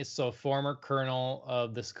 this thing is, so former colonel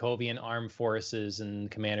of the Sokovian Armed Forces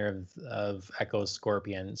and commander of Echo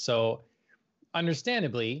Scorpion. So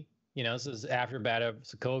understandably, this is after Battle of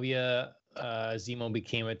Sokovia. Zemo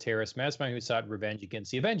became a terrorist mastermind who sought revenge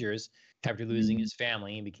against the Avengers after losing Mhm. his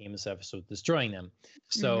family and became obsessed with destroying them. Mhm.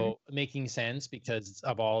 So making sense because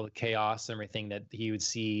of all the chaos and everything that he would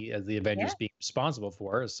see as the Yeah, Avengers being responsible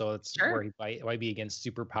for. So it's where sure. he might be against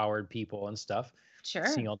superpowered people and stuff, seeing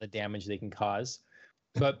Sure. all the damage they can cause.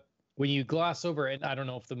 But when you gloss over it, I don't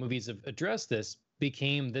know if the movies have addressed this,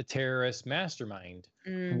 became the terrorist mastermind.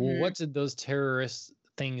 Well, Mhm. what did those terrorist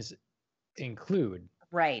things include?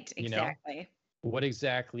 Right, You know, exactly. what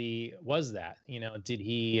exactly was that? Did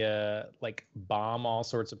he like bomb all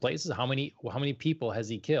sorts of places? How many people has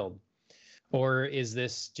he killed? Or is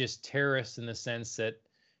this just terrorist in the sense that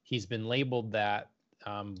he's been labeled that,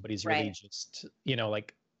 but he's really Right. just,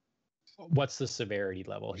 like, what's the severity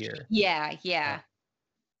level here? Yeah, Uh, yeah.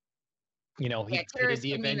 you know, he Yeah, pitted terrorists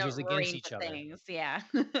the can mean a Avengers against range each of other, things. Yeah.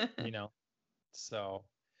 you know. So,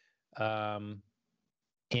 um,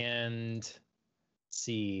 and let's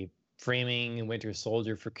see, framing Winter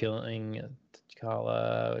Soldier for killing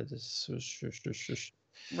T'Challa,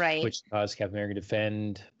 Right. which caused Captain America to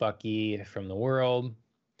defend Bucky from the world.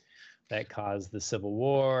 That caused the Civil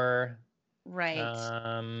War. Right.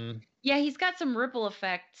 Um, Yeah, he's got some ripple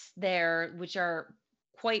effects there, which are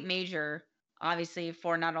quite major, obviously,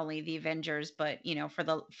 for not only the Avengers, but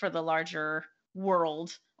for the larger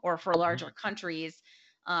world or for larger countries.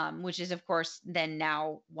 Which is, of course, then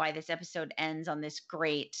now why this episode ends on this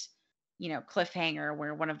great, cliffhanger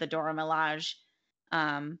where one of the Dora Milaje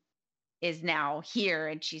um, is now here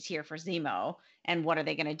and she's here for Zemo. And what are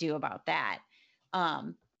they going to do about that?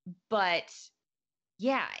 But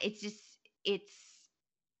yeah, it's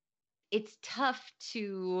it's tough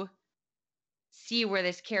to see where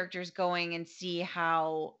this character is going and see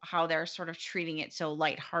how they're sort of treating it so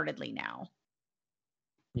lightheartedly now.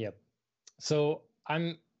 yep. So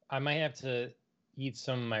I might have to eat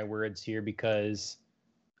some of my words here because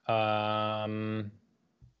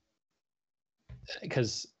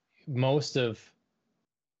most of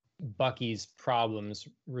Bucky's problems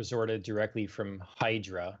resorted directly from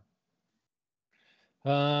Hydra.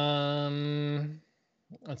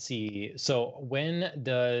 Let's see. So when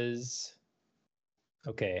does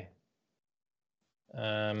okay.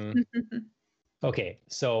 Okay,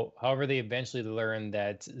 so however, they eventually learned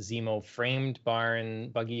that Zemo framed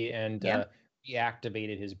Buggy and Yeah.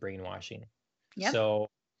 reactivated his brainwashing. Yep.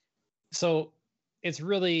 So it's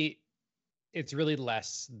really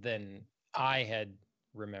less than I had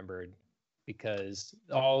remembered, because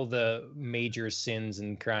all the major sins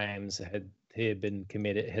and crimes had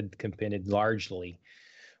committed largely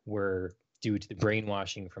were due to the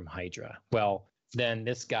brainwashing from Hydra. Well, then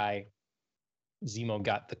this guy Zemo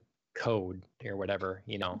got the code or whatever,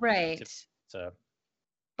 Right. to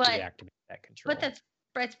But reactivate that control.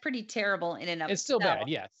 that's pretty terrible in and of It's still itself. bad,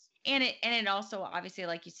 yes. And it also, obviously,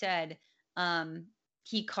 like you said,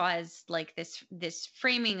 he caused like this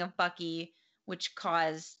framing of Bucky, which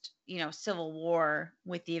caused, civil war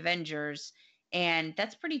with the Avengers, and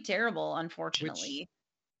that's pretty terrible, unfortunately.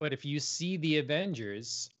 But if you see the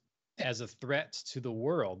Avengers as a threat to the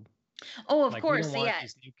world, Oh, of like, we course. don't want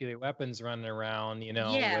these nuclear weapons running around,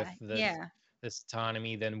 with this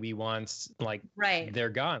autonomy, then we want, like, Right. they're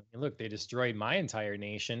gone. Look, they destroyed my entire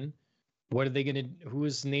nation.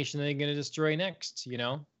 Whose nation are they gonna destroy next?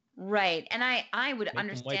 Right. And I would Make them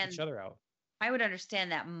wipe each understand other out. I would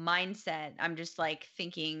understand that mindset. I'm just like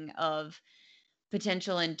thinking of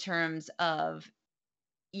potential in terms of,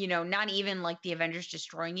 not even like the Avengers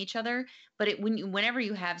destroying each other, but whenever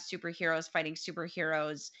you have superheroes fighting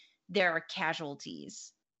superheroes, there are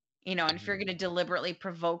casualties. And if you're going to deliberately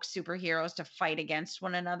provoke superheroes to fight against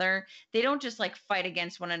one another, they don't just like fight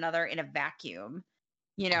against one another in a vacuum.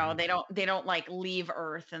 They don't like leave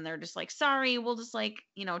Earth and they're just like, sorry, we'll just like,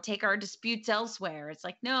 take our disputes elsewhere. It's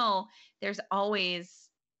like, no, there's always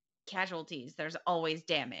casualties, there's always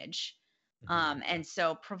damage. And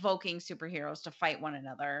so provoking superheroes to fight one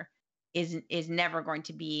another is never going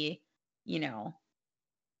to be, you know,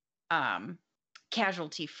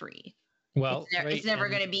 casualty free. Well, It's never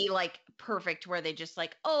going to be like perfect where they just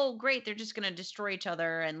like, oh, great, they're just going to destroy each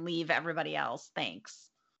other and leave everybody else. Thanks.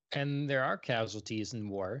 And there are casualties in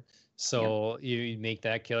war, so you make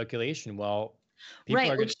that calculation. Well, people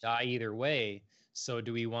are going to die either way. So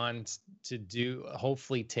do we want to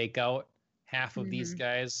hopefully take out half of these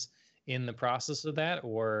guys in the process of that,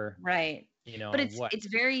 or right? But what? it's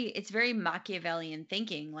very Machiavellian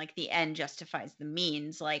thinking. Like the end justifies the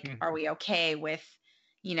means. Like, are we okay with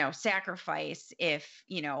sacrifice if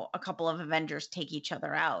a couple of Avengers take each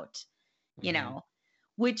other out?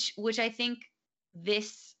 Which I think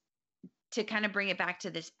this, to kind of bring it back to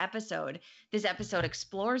this episode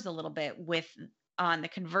explores a little bit with, on the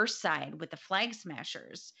converse side, with the Flag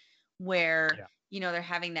Smashers, where they're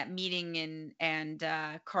having that meeting and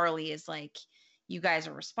Carly is like, you guys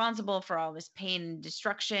are responsible for all this pain and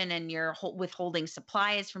destruction, and you're withholding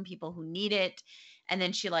supplies from people who need it. And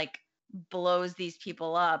then she like blows these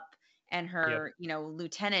people up, and her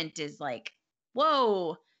lieutenant is like,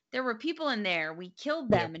 whoa, there were people in there, we killed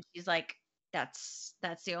them. And she's like, that's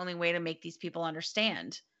the only way to make these people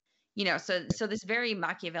understand. So this very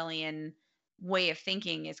Machiavellian way of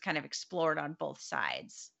thinking is kind of explored on both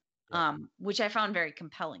sides, which I found very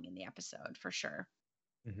compelling in the episode, for sure.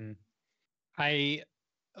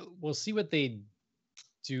 We'll see what they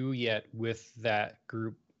do yet with that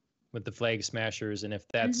group, with the Flag Smashers, and if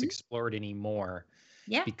that's explored anymore.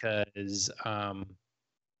 Because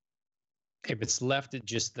if it's left at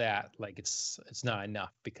just that, like it's not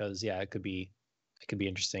enough, because yeah, it could be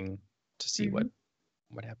interesting to see Mm-hmm.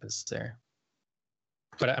 what happens there.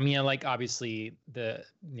 But I mean, I like, obviously, the,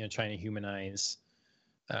 trying to humanize,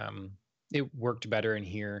 it worked better in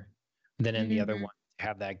here than in the other Mm-hmm. one.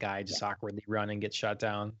 Have that guy just Yeah. awkwardly run and get shot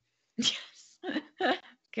down. Yes.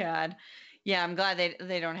 God. Yeah, I'm glad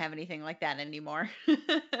they don't have anything like that anymore.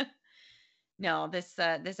 No, this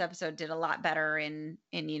episode did a lot better in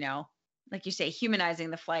like you say, humanizing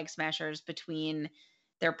the Flag Smashers between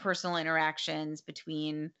their personal interactions,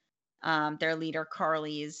 between their leader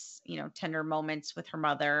Carly's tender moments with her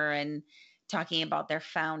mother, and talking about their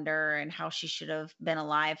founder and how she should have been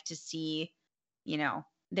alive to see you know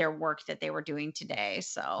their work that they were doing today.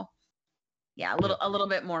 So yeah, a little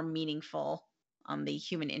bit more meaningful on the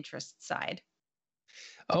human interest side.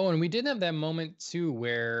 Oh, and we did have that moment too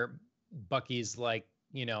where Bucky's like,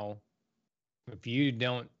 if you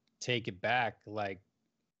don't take it back, like,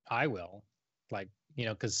 I will, like,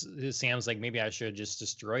 because Sam's like, maybe I should have just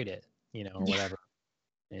destroyed it, or Yeah. whatever.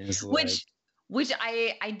 And it's like, Which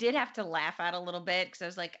I did have to laugh at a little bit, because I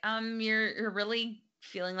was like, you're really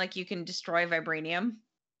feeling like you can destroy vibranium?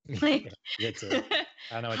 Like, it's a,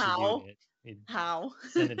 I don't know what you do how? to it. You How?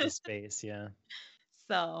 send it to space, yeah.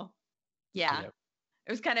 So yeah. Yep.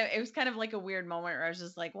 It was kind of like a weird moment where I was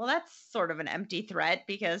just like, well, that's sort of an empty threat,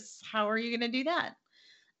 because how are you gonna do that?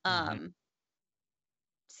 Mm-hmm. Um,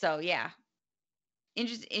 so yeah.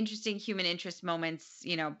 Interesting human interest moments,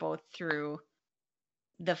 both through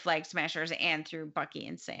the Flag Smashers and through Bucky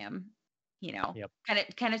and Sam. Yep.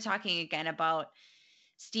 Kind of talking again about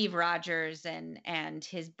Steve Rogers and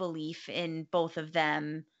his belief in both of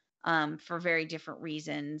them, for very different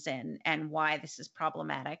reasons, and why this is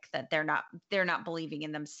problematic, that they're not believing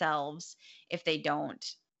in themselves if they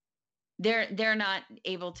don't. They're not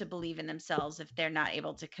able to believe in themselves if they're not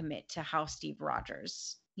able to commit to how Steve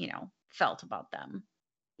Rogers, felt about them.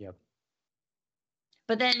 Yep.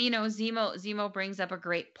 But then, Zemo brings up a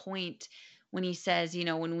great point when he says,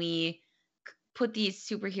 when we put these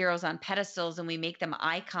superheroes on pedestals and we make them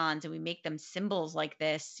icons and we make them symbols like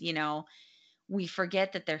this, we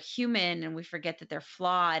forget that they're human, and we forget that they're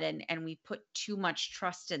flawed, and we put too much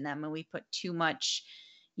trust in them, and we put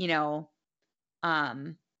you know,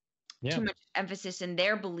 um Yeah. too much emphasis in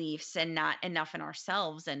their beliefs and not enough in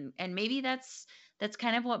ourselves. And maybe that's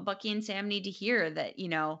kind of what Bucky and Sam need to hear, that,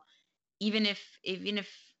 even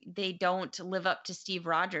if they don't live up to Steve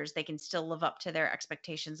Rogers, they can still live up to their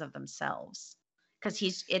expectations of themselves. Because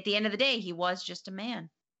he's, at the end of the day, he was just a man.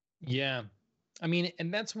 Yeah. I mean,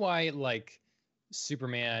 and that's why, like,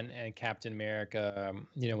 Superman and Captain America,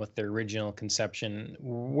 with their original conception,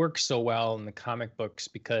 work so well in the comic books,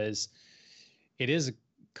 because it is a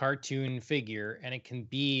cartoon figure, and it can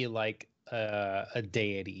be like a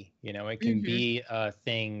deity. It can Hmm. be a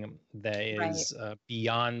thing that Right. is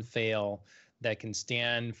beyond fail, that can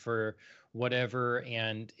stand for whatever,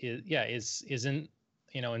 and isn't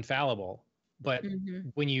infallible. But Hmm.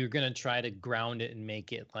 when you're gonna try to ground it and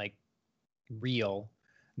make it like real,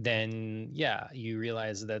 then yeah, you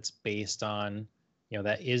realize that's based on,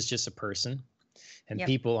 that is just a person, and Yep.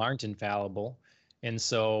 people aren't infallible. And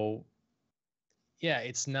so, yeah,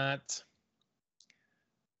 it's not,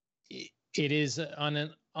 it is on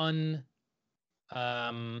an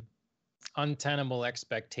um, untenable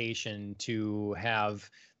expectation to have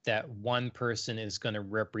that one person is going to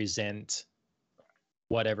represent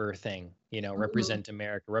whatever thing, Hmm. represent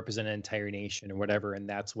America, represent an entire nation or whatever, and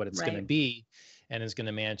that's what it's going to Right. be, and is going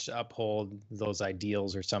to manage to uphold those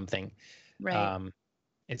ideals or something. Right. um,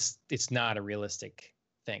 it's not a realistic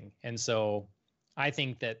thing. And so I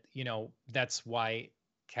think that, that's why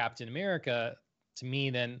Captain America, to me,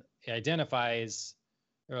 then identifies,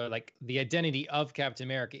 or like the identity of Captain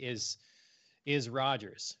America is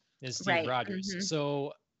Rogers, is Steve Right. Rogers. Hmm.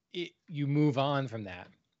 So you move on from that,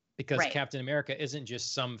 because Right. Captain America isn't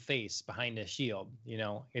just some face behind a shield.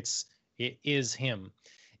 It is him.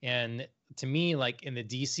 And to me, like in the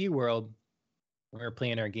DC world, we were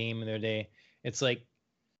playing our game the other day, it's like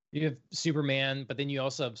you have Superman, but then you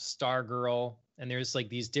also have Stargirl, and there's like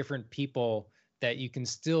these different people that you can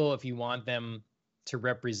still, if you want them to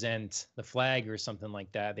represent the flag or something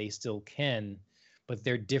like that, they still can, but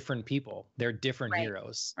they're different people. They're different Right.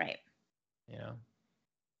 heroes, Right. you know?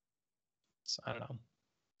 So I don't know.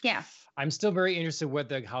 Yeah. I'm still very interested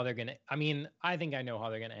how they're gonna. I mean, I think I know how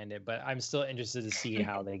they're gonna end it, but I'm still interested to see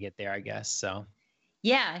how they get there, I guess. So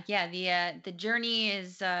Yeah, yeah. The journey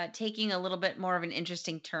is taking a little bit more of an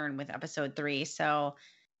interesting turn with episode 3. So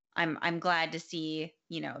I'm glad to see,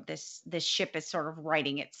 this ship is sort of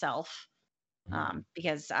righting itself. mhm.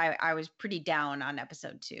 Because I was pretty down on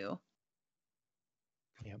episode 2.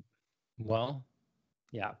 Yep. Well,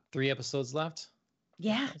 yeah, 3 episodes left.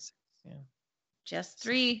 Yeah. Yeah. Just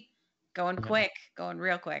 3. Going quick, going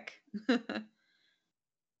real quick.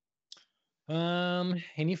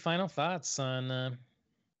 Any final thoughts on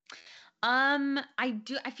I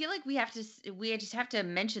feel like we just have to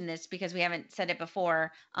mention this because we haven't said it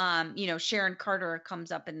before. Sharon Carter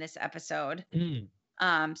comes up in this episode.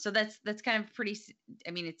 So that's kind of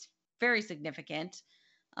I mean, it's very significant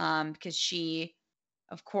because she,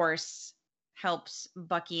 of course, helps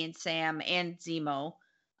Bucky and Sam and Zemo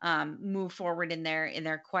move forward in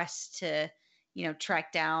their quest to,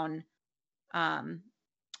 track down, um,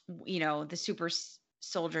 the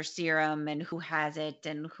soldier serum and who has it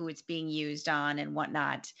and who it's being used on and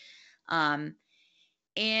whatnot. Um,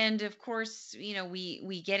 and of course,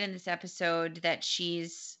 we get in this episode that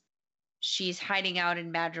she's hiding out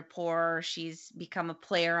in Madripoor. She's become a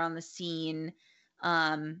player on the scene.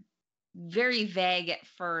 Very vague at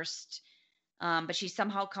first, but she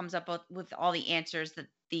somehow comes up with all the answers that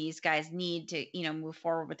these guys need to, move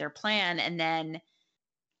forward with their plan. And then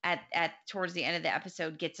at towards the end of the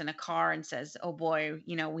episode, gets in a car and says, "Oh boy,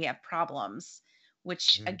 we have problems,"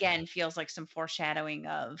 which again feels like some foreshadowing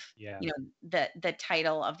of, the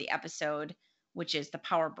title of the episode, which is the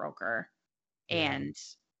Power Broker. Yeah. And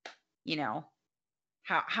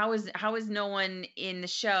how is no one in the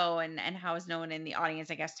show and how is no one in the audience,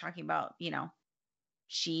 I guess, talking about,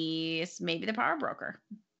 she's maybe the power broker.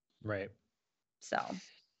 Right. So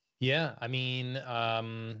yeah, I mean,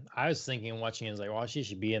 I was thinking watching it, I was like, well, she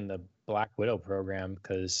should be in the Black Widow program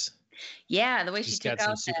because yeah, the way she she's took got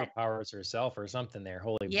some out that, superpowers herself or something there.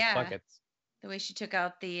 Holy yeah, buckets. the way she took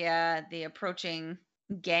out the approaching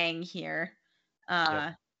gang here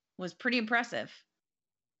was pretty impressive.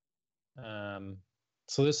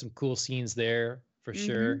 So there's some cool scenes there for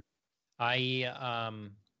sure. I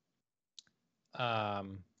I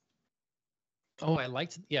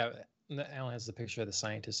liked, Alan has the picture of the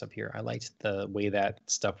scientist up here. I liked the way that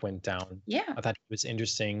stuff went down. Yeah. I thought it was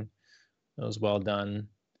interesting. It was well done.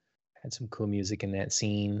 Had some cool music in that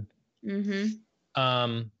scene.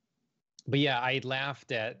 But yeah, I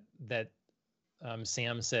laughed at that.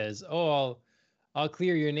 Sam says, "Oh, I'll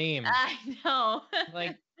clear your name." I know.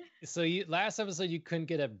 Like, so you last episode you couldn't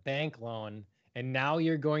get a bank loan, and now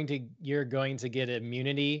you're going to get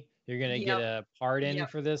immunity. You're going to get a pardon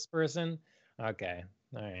for this person. Okay,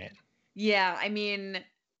 all right. Yeah, I mean,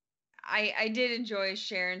 I did enjoy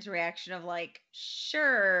Sharon's reaction of like,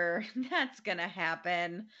 sure, that's gonna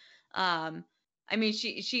happen. I mean,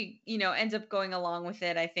 she ends up going along with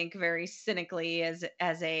it, I think, very cynically as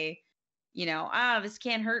a, this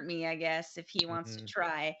can't hurt me, I guess, if he wants to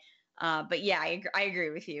try. But yeah, I agree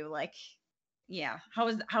with you. Like, yeah, how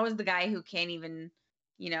is the guy who can't even,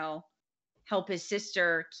 help his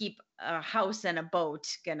sister keep a house and a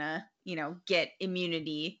boat gonna, get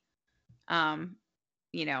immunity? And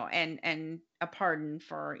a pardon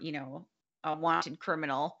for, a wanted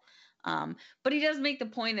criminal. But he does make the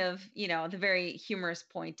point of, the very humorous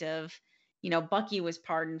point of, Bucky was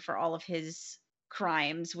pardoned for all of his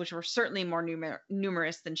crimes, which were certainly more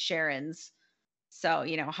numerous than Sharon's. So,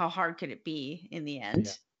 how hard could it be in the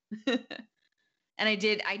end? Yeah. And I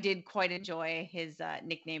did quite enjoy his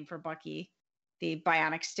nickname for Bucky, the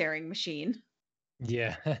bionic staring machine.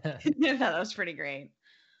 Yeah. I thought that was pretty great.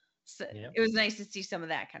 So it was nice to see some of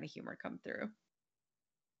that kind of humor come through.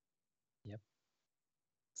 Yep.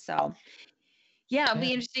 So, yeah, it'll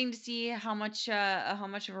be interesting to see how much of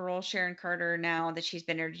a role Sharon Carter, now that she's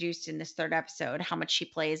been introduced in this 3rd episode, how much she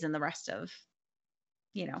plays in the rest of,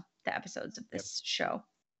 the episodes of this show.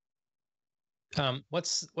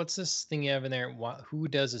 What's this thing you have in there? Who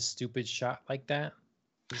does a stupid shot like that?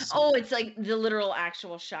 Oh, it's like the literal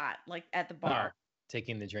actual shot, like at the bar.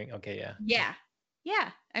 Taking the drink. Okay, yeah. Yeah.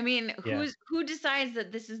 Yeah. I mean, who decides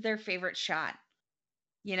that this is their favorite shot?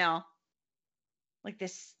 Like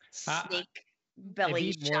this snake belly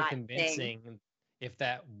it'd be more shot convincing thing. If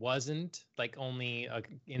that wasn't like only an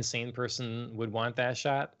insane person would want that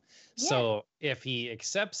shot. Yeah. So if he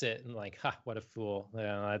accepts it and like, ha, what a fool.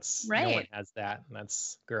 That's right. No one has that.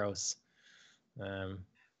 That's gross.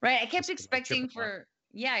 Right. I kept expecting for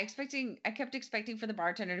I kept expecting for the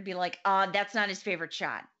bartender to be like, that's not his favorite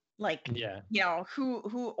shot. Like,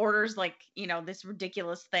 who orders like, this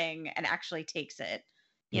ridiculous thing and actually takes it,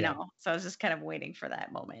 you know? So I was just kind of waiting for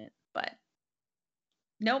that moment, but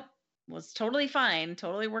nope, was totally fine.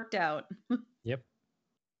 Totally worked out. Yep.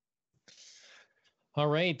 All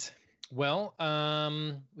right. Well,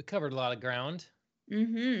 we covered a lot of ground.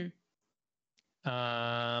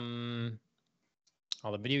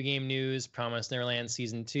 all the video game news, Promised Neverland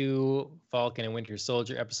Season 2, Falcon and Winter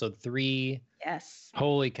Soldier Episode 3. Yes.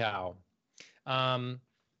 Holy cow. That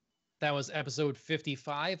was episode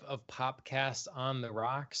 55 of Popcast on the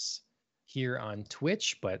Rocks here on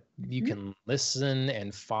Twitch, but you can listen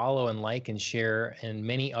and follow and like and share in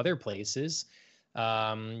many other places.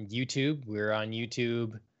 YouTube, we're on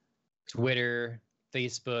YouTube, Twitter,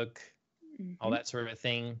 Facebook, all that sort of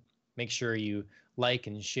thing. Make sure you like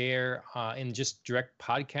and share in just direct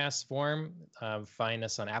podcast form. Find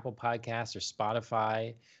us on Apple Podcasts or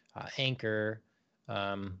Spotify, Anchor.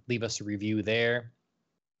 Leave us a review there.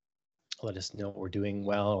 Let us know we're doing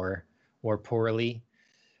well or poorly.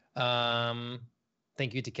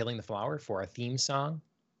 Thank you to Killing the Flower for our theme song.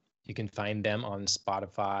 You can find them on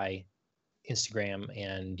Spotify, Instagram,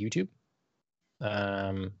 and YouTube.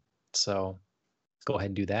 So go ahead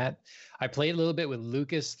and do that. I played a little bit with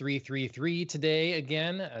Lucas333 today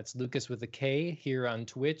again. That's Lucas with a K here on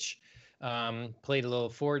Twitch. Played a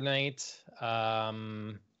little Fortnite.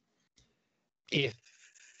 If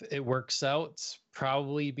it works out,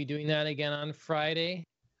 probably be doing that again on Friday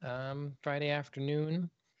afternoon.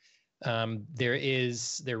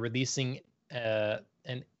 They're releasing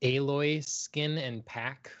an Aloy skin and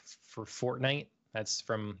pack for Fortnite. That's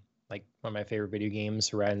from like one of my favorite video games,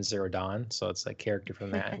 Horizon Zero Dawn. So it's a character from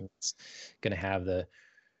that. And it's going to have the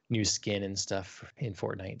new skin and stuff in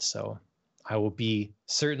Fortnite. So I will be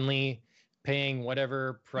certainly paying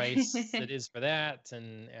whatever price it is for that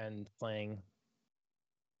and playing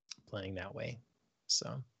that way.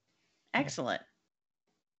 So excellent.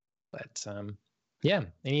 But yeah,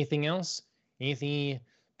 anything else? Anything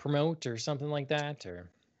promote or something like that? Or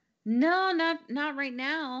no, not right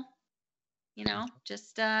now. You know,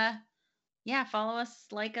 just follow us,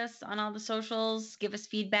 like us on all the socials, give us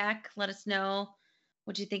feedback, let us know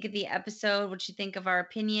what you think of the episode, what you think of our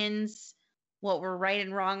opinions, what we're right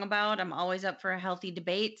and wrong about. I'm always up for a healthy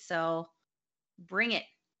debate, so bring it.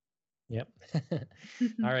 Yep.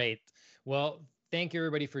 All right. Well, thank you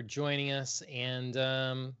everybody for joining us, and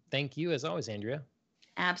thank you as always, Andrea.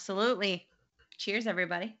 Absolutely. Cheers,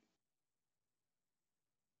 everybody.